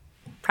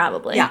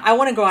 Probably. Yeah, I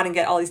want to go out and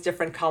get all these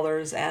different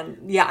colors,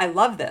 and yeah, I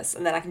love this.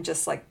 And then I can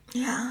just,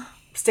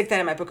 stick that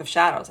in my book of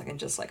shadows. I can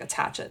just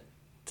attach it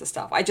to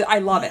stuff. I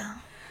love it.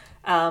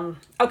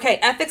 Okay,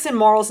 ethics and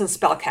morals in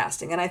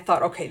spellcasting. And I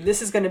thought, okay,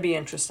 this is going to be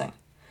interesting.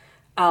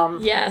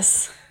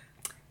 Yes.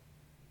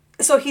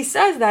 So he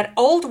says that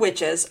old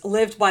witches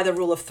lived by the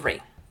rule of 3,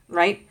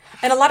 right?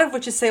 And a lot of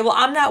witches say, well,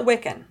 I'm not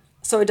Wiccan,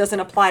 so it doesn't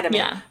apply to me.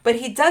 Yeah. But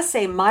he does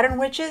say modern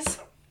witches,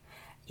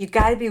 you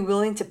got to be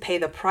willing to pay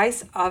the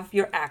price of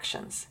your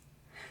actions.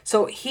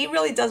 So he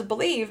really does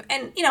believe,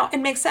 and it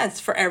makes sense.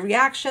 For every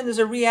action, there's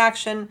a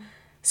reaction.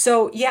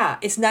 So yeah,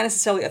 it's not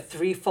necessarily a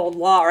 3-fold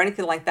law or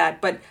anything like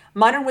that. But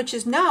modern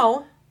witches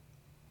know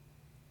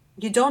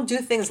you don't do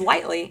things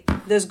lightly.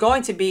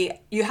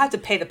 You have to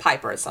pay the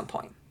piper at some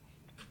point.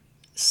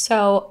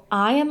 So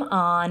I am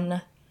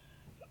on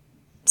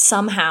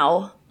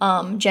somehow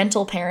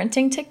gentle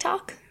parenting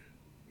TikTok.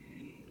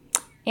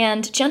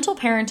 And gentle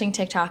parenting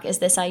TikTok is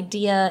this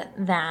idea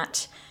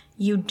that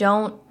you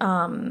don't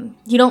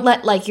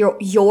let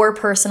your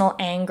personal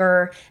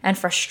anger and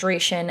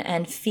frustration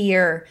and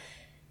fear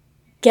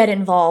get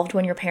involved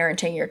when you're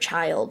parenting your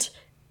child.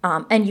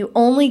 And you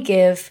only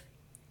give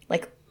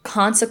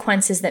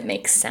consequences that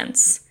make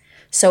sense.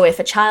 So if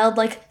a child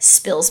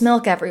spills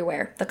milk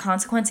everywhere, the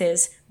consequence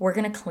is we're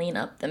going to clean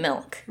up the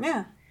milk.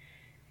 Yeah.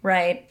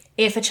 Right?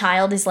 If a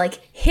child is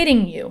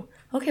hitting you,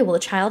 okay, well the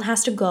child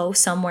has to go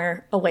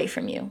somewhere away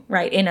from you,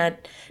 right? In a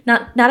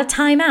not a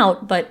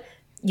timeout, but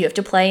you have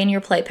to play in your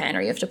playpen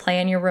or you have to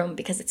play in your room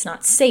because it's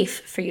not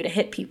safe for you to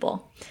hit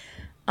people.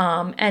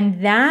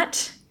 And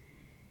that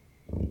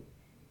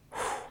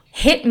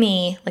hit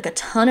me like a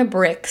ton of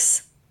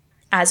bricks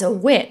as a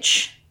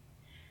witch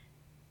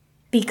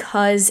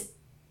because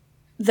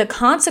the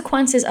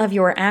consequences of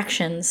your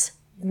actions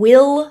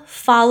will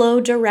follow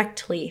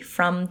directly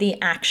from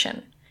the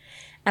action.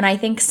 And I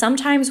think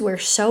sometimes we're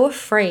so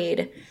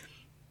afraid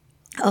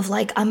of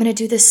I'm going to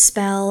do this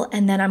spell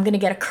and then I'm going to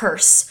get a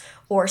curse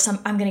or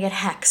I'm going to get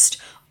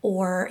hexed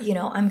or,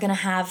 I'm going to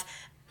have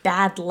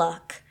bad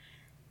luck.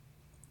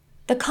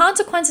 The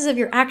consequences of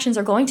your actions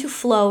are going to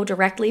flow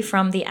directly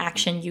from the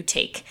action you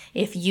take.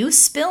 If you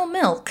spill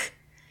milk,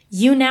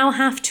 you now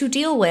have to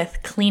deal with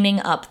cleaning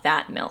up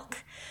that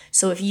milk.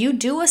 So if you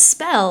do a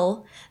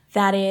spell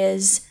that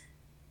is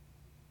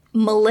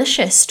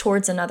malicious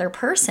towards another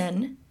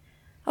person,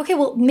 okay,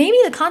 well, maybe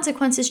the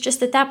consequence is just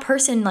that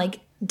person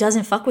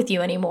doesn't fuck with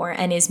you anymore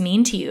and is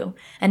mean to you.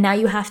 And now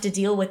you have to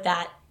deal with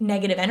that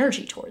negative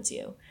energy towards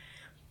you.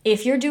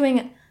 If you're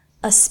doing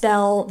a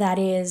spell that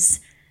is,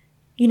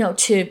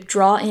 to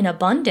draw in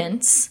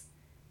abundance,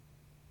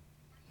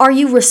 are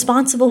you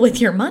responsible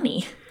with your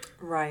money?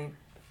 Right.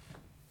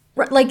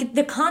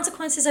 The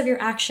consequences of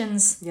your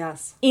actions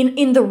yes.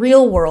 in the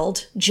real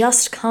world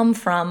just come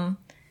from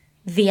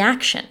the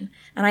action.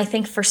 And I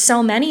think for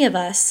so many of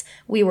us,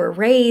 we were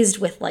raised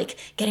with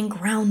getting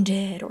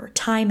grounded or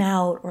time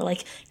out or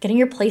getting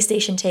your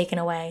PlayStation taken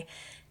away,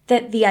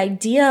 that the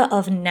idea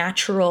of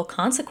natural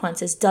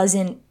consequences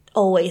doesn't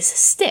always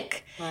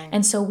stick. Right.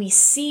 And so we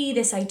see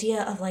this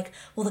idea of like,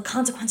 well, the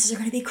consequences are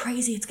going to be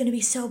crazy. It's going to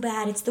be so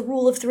bad. It's the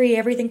rule of three.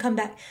 Everything come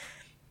back.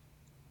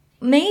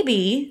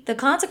 Maybe the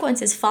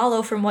consequences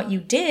follow from what you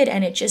did,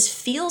 and it just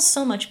feels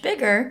so much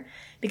bigger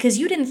because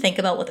you didn't think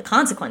about what the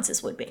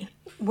consequences would be.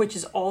 Which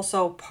is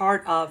also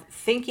part of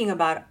thinking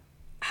about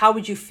how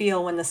would you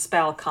feel when the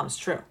spell comes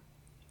true.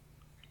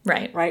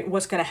 Right. Right?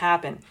 What's going to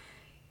happen?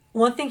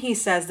 One thing he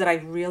says that I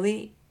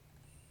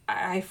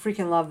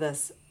freaking love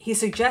this. He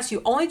suggests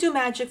you only do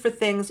magic for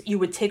things you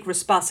would take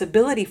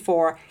responsibility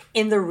for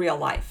in the real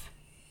life.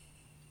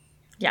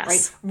 Yes.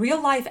 Right?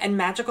 Real life and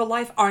magical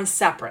life aren't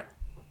separate.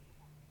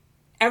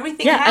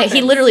 Everything Yeah, happens.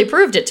 he literally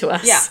proved it to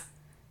us. Yeah.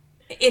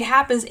 It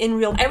happens in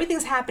real,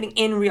 everything's happening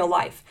in real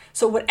life.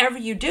 So whatever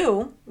you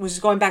do, which is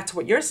going back to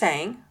what you're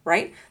saying,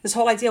 right? This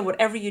whole idea of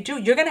whatever you do,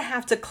 you're going to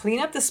have to clean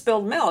up the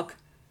spilled milk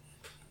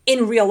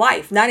in real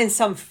life, not in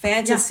some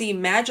fantasy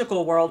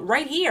magical world.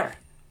 Right here,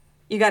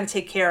 you got to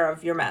take care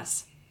of your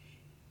mess.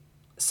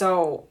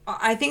 So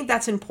I think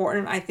that's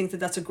important. I think that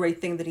that's a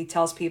great thing that he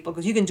tells people,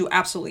 because you can do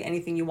absolutely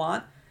anything you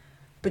want,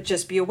 but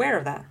just be aware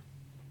of that.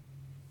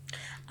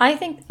 I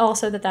think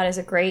also that is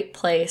a great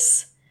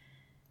place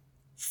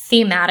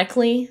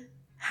thematically,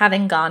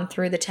 having gone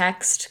through the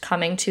text,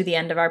 coming to the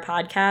end of our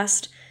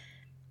podcast.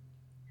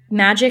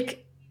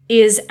 Magic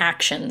is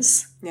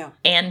actions. Yeah.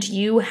 And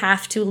you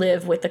have to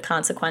live with the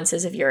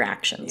consequences of your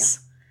actions.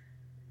 Yeah.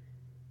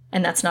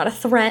 And that's not a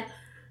threat.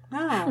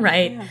 Oh,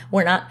 right? Yeah.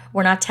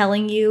 We're not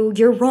telling you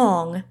you're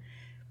wrong,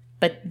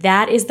 but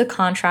that is the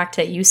contract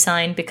that you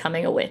signed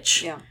becoming a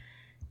witch. Yeah.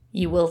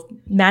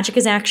 Magic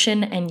is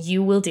action, and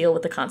you will deal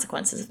with the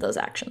consequences of those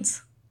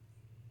actions.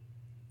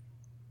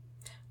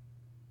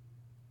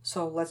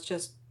 So let's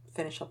just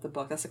finish up the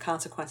book. That's the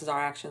consequences of our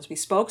actions. We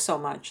spoke so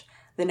much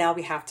that now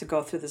we have to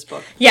go through this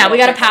book. Yeah, we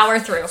got to power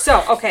through.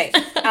 So, okay.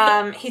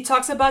 He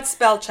talks about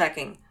spell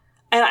checking.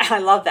 And I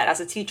love that. As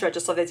a teacher, I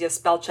just love the idea of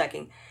spell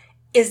checking.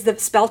 Is the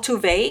spell too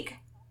vague?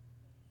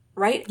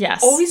 Right?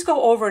 Yes. Always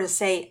go over and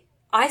say,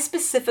 I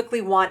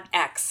specifically want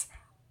X.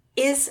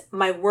 Is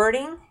my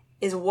wording,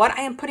 is what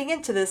I am putting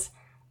into this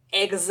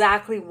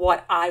exactly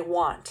what I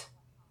want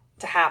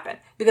to happen?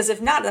 Because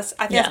if not, I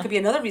think that could be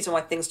another reason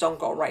why things don't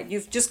go right.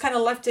 You've just kind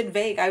of left it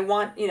vague. I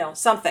want,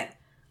 something.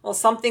 Well,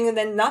 something and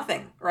then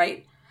nothing,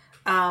 right?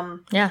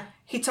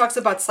 He talks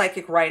about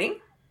psychic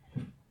writing,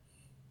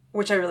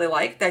 which I really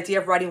like. The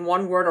idea of writing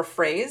one word or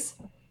phrase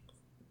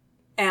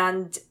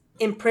and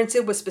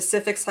imprinted with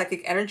specific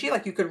psychic energy.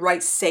 Like you could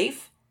write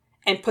safe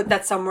and put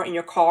that somewhere in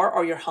your car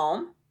or your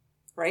home,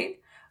 right?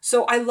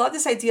 So I love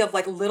this idea of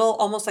like little,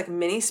 almost like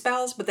mini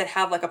spells, but that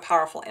have like a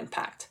powerful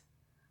impact.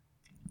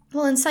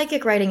 Well, and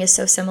psychic writing is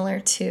so similar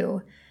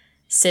to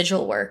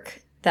sigil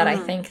work that I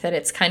think that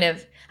it's kind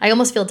of, I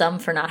almost feel dumb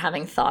for not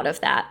having thought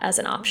of that as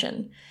an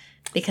option.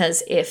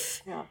 Because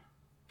if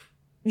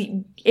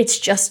it's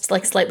just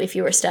like slightly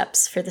fewer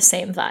steps for the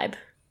same vibe.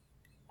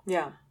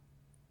 Yeah.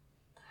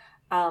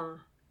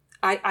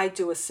 I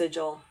do a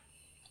sigil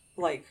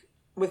like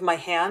with my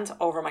hand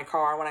over my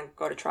car when I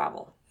go to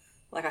travel.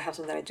 Like I have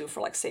something that I do for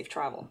like safe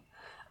travel.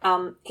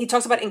 He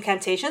talks about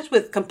incantations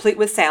complete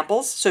with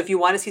samples. So if you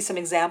want to see some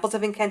examples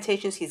of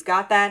incantations, he's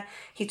got that.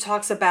 He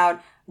talks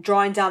about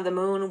drawing down the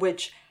moon,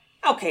 which,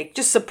 okay,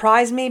 just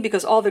surprised me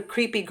because all the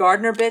creepy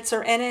gardener bits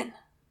are in it,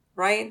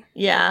 right?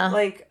 Yeah.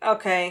 Like,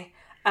 okay.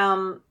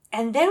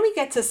 And then we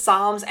get to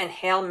Psalms and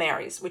Hail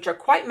Marys, which are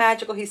quite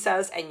magical, he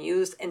says, and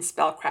used in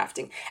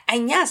spellcrafting.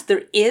 And yes,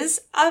 there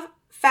is a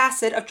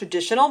facet of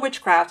traditional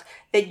witchcraft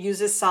that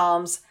uses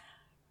Psalms.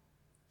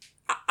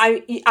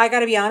 I got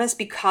to be honest,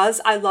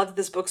 because I loved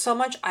this book so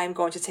much, I'm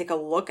going to take a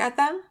look at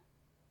them,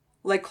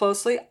 like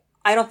closely.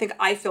 I don't think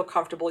I feel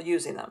comfortable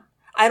using them.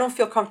 I don't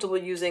feel comfortable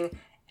using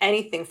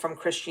anything from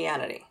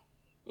Christianity,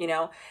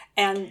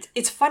 And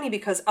it's funny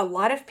because a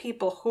lot of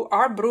people who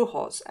are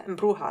brujos and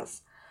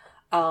brujas,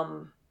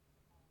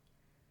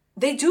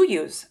 they do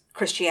use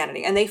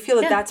Christianity and they feel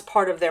that that's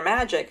part of their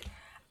magic.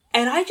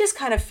 And I just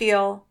kind of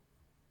feel,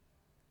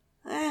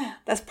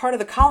 that's part of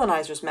the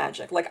colonizer's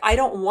magic. Like, I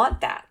don't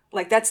want that.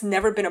 Like, that's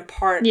never been a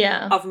part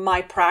of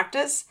my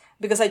practice,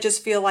 because I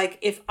just feel like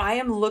if I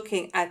am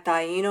looking at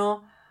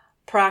Taino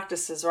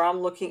practices or I'm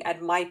looking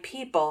at my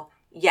people,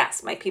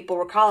 yes, my people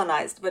were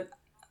colonized, but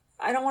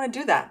I don't want to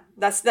do that.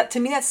 To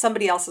me, that's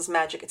somebody else's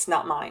magic. It's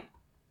not mine.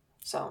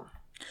 So.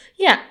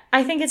 Yeah,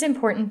 I think it's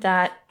important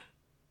that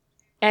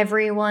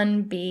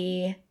everyone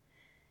be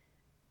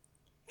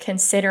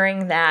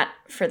considering that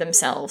for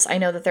themselves. I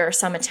know that there are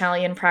some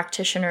Italian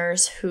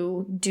practitioners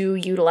who do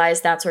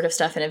utilize that sort of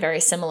stuff in a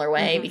very similar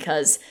way,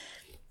 because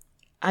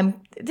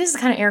this is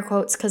kind of air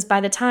quotes, because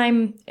by the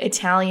time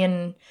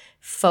Italian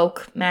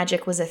folk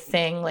magic was a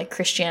thing, like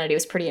Christianity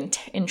was pretty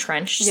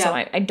entrenched. Yeah. So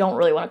I don't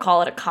really want to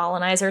call it a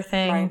colonizer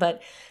thing, right.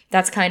 But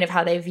that's kind of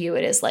how they view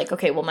it, as like,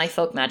 okay, well, my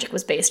folk magic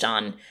was based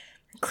on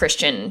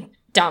Christian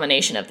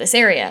domination of this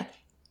area.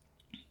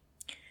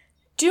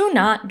 Do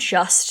not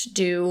just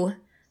do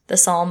the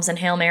Psalms and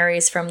Hail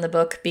Marys from the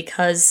book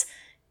because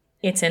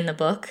it's in the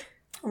book.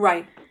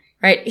 Right.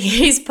 right?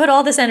 He's put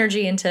all this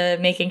energy into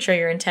making sure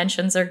your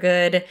intentions are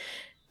good.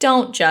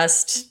 Don't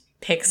just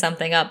pick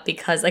something up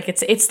because like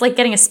it's like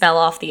getting a spell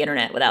off the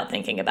internet without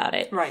thinking about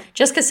it. Right.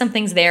 Just because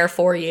something's there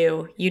for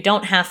you, you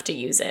don't have to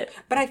use it.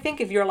 But I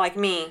think if you're like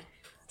me,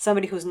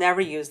 somebody who's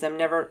never used them,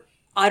 never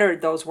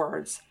uttered those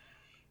words,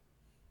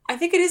 I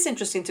think it is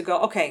interesting to go,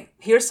 okay,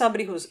 here's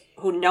somebody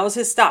who knows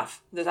his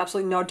stuff. There's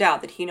absolutely no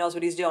doubt that he knows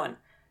what he's doing.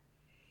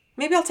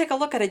 Maybe I'll take a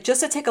look at it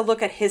just to take a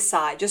look at his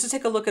side, just to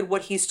take a look at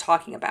what he's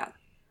talking about.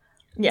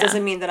 Yeah.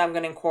 Doesn't mean that I'm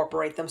going to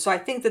incorporate them. So I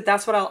think that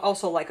that's what I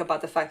also like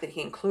about the fact that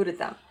he included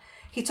them.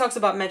 He talks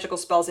about magical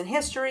spells in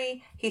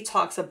history. He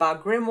talks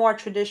about grimoire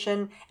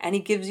tradition, and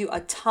he gives you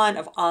a ton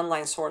of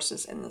online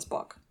sources in this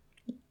book.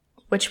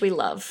 Which we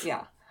love.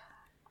 Yeah.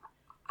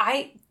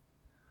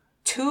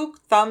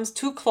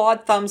 Two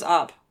clawed thumbs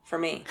up for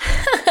me.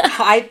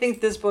 I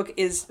think this book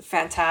is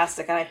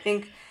fantastic. And I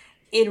think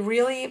it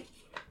really,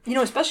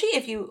 especially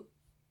if you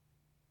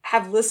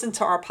have listened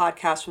to our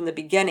podcast from the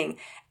beginning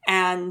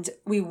and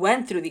we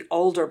went through the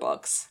older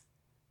books.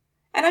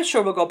 And I'm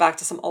sure we'll go back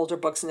to some older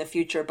books in the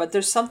future, but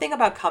there's something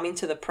about coming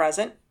to the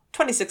present.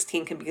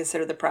 2016 can be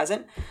considered the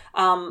present.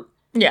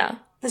 Yeah.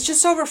 It's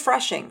just so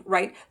refreshing,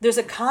 right? There's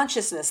a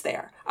consciousness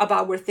there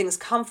about where things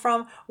come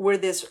from, where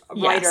this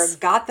writer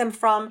got them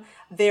from.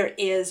 There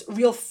is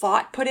real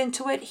thought put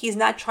into it. He's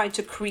not trying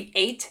to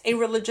create a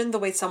religion the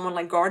way someone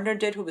like Gardner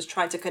did, who was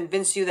trying to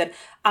convince you that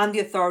I'm the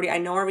authority, I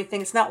know everything.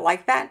 It's not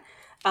like that.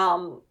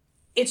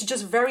 It's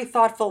just very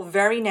thoughtful,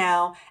 very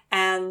now,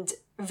 and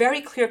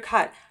very clear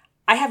cut.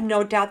 I have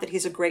no doubt that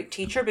he's a great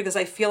teacher because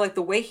I feel like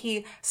the way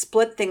he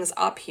split things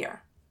up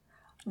here,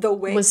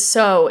 was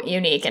so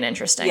unique and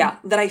interesting. Yeah,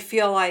 that I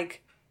feel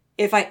like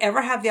if I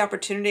ever have the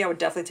opportunity, I would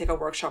definitely take a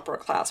workshop or a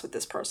class with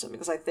this person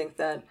because I think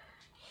that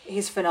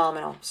he's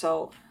phenomenal.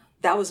 So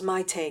that was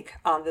my take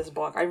on this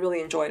book. I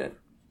really enjoyed it.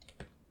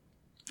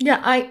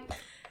 Yeah,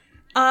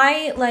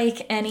 I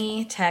like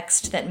any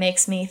text that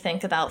makes me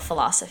think about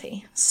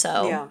philosophy.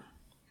 So yeah.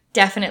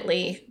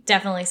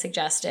 Definitely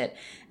suggest it.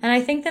 And I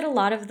think that a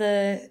lot of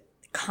the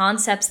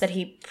concepts that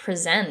he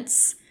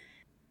presents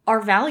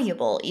are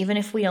valuable, even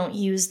if we don't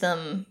use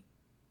them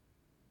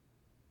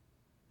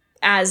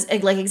as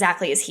like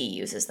exactly as he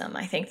uses them.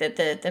 I think that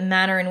the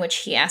manner in which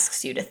he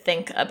asks you to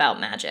think about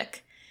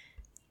magic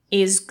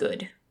is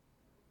good.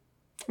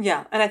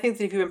 Yeah, and I think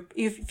that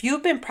if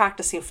you've been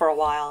practicing for a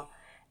while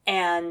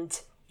and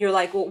you're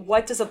like, well,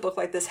 what does a book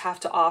like this have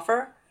to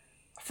offer?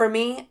 For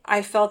me,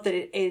 I felt that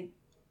it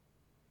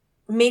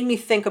made me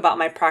think about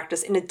my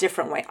practice in a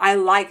different way. I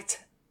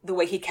liked the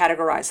way he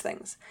categorized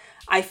things.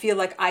 I feel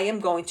like I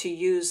am going to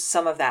use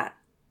some of that,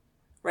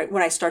 right,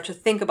 when I start to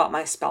think about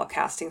my spell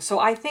casting. So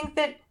I think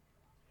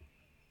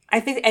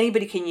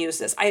anybody can use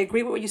this. I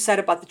agree with what you said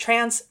about the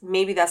trance.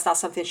 Maybe that's not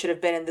something that should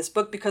have been in this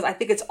book because I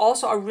think it's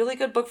also a really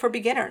good book for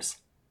beginners.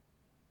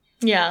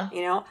 Yeah.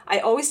 I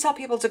always tell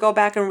people to go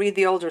back and read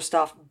the older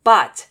stuff,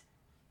 but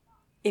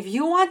if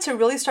you want to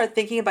really start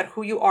thinking about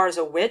who you are as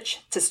a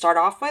witch to start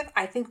off with,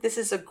 I think this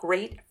is a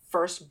great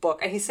first book.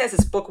 And he says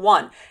it's book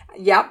 1.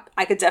 Yep,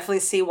 I could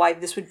definitely see why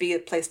this would be a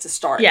place to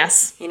start.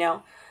 Yes.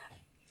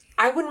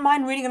 I wouldn't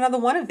mind reading another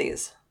one of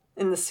these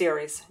in the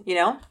series,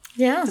 Yeah.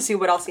 to see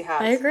what else he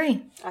has. I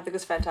agree. I think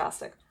it's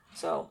fantastic.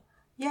 So,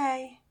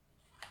 yay.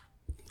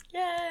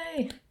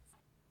 Yay.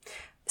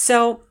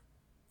 So,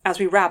 as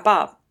we wrap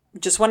up,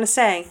 just want to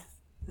say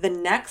the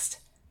next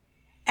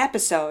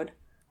episode,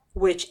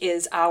 which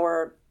is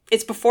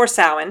it's before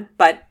Samhain,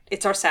 but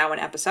it's our Samhain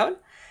episode.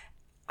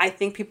 I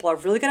think people are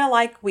really going to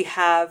like. We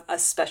have a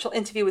special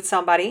interview with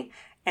somebody,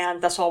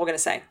 and that's all we're going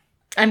to say.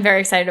 I'm very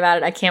excited about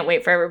it. I can't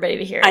wait for everybody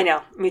to hear it. I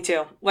know, me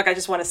too. I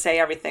just want to say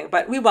everything,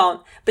 but we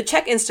won't. But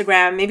check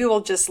Instagram. Maybe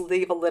we'll just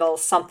leave a little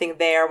something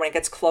there when it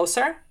gets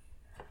closer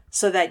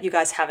so that you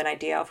guys have an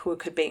idea of who it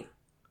could be.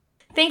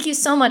 Thank you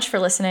so much for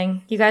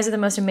listening. You guys are the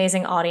most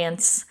amazing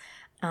audience.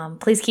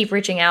 Please keep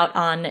reaching out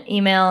on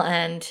email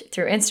and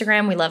through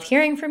Instagram. We love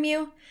hearing from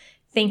you.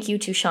 Thank you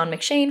to Sean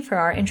McShane for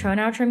our intro and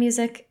outro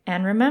music.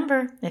 And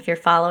remember, if you're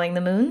following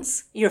the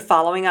moons, you're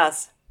following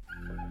us.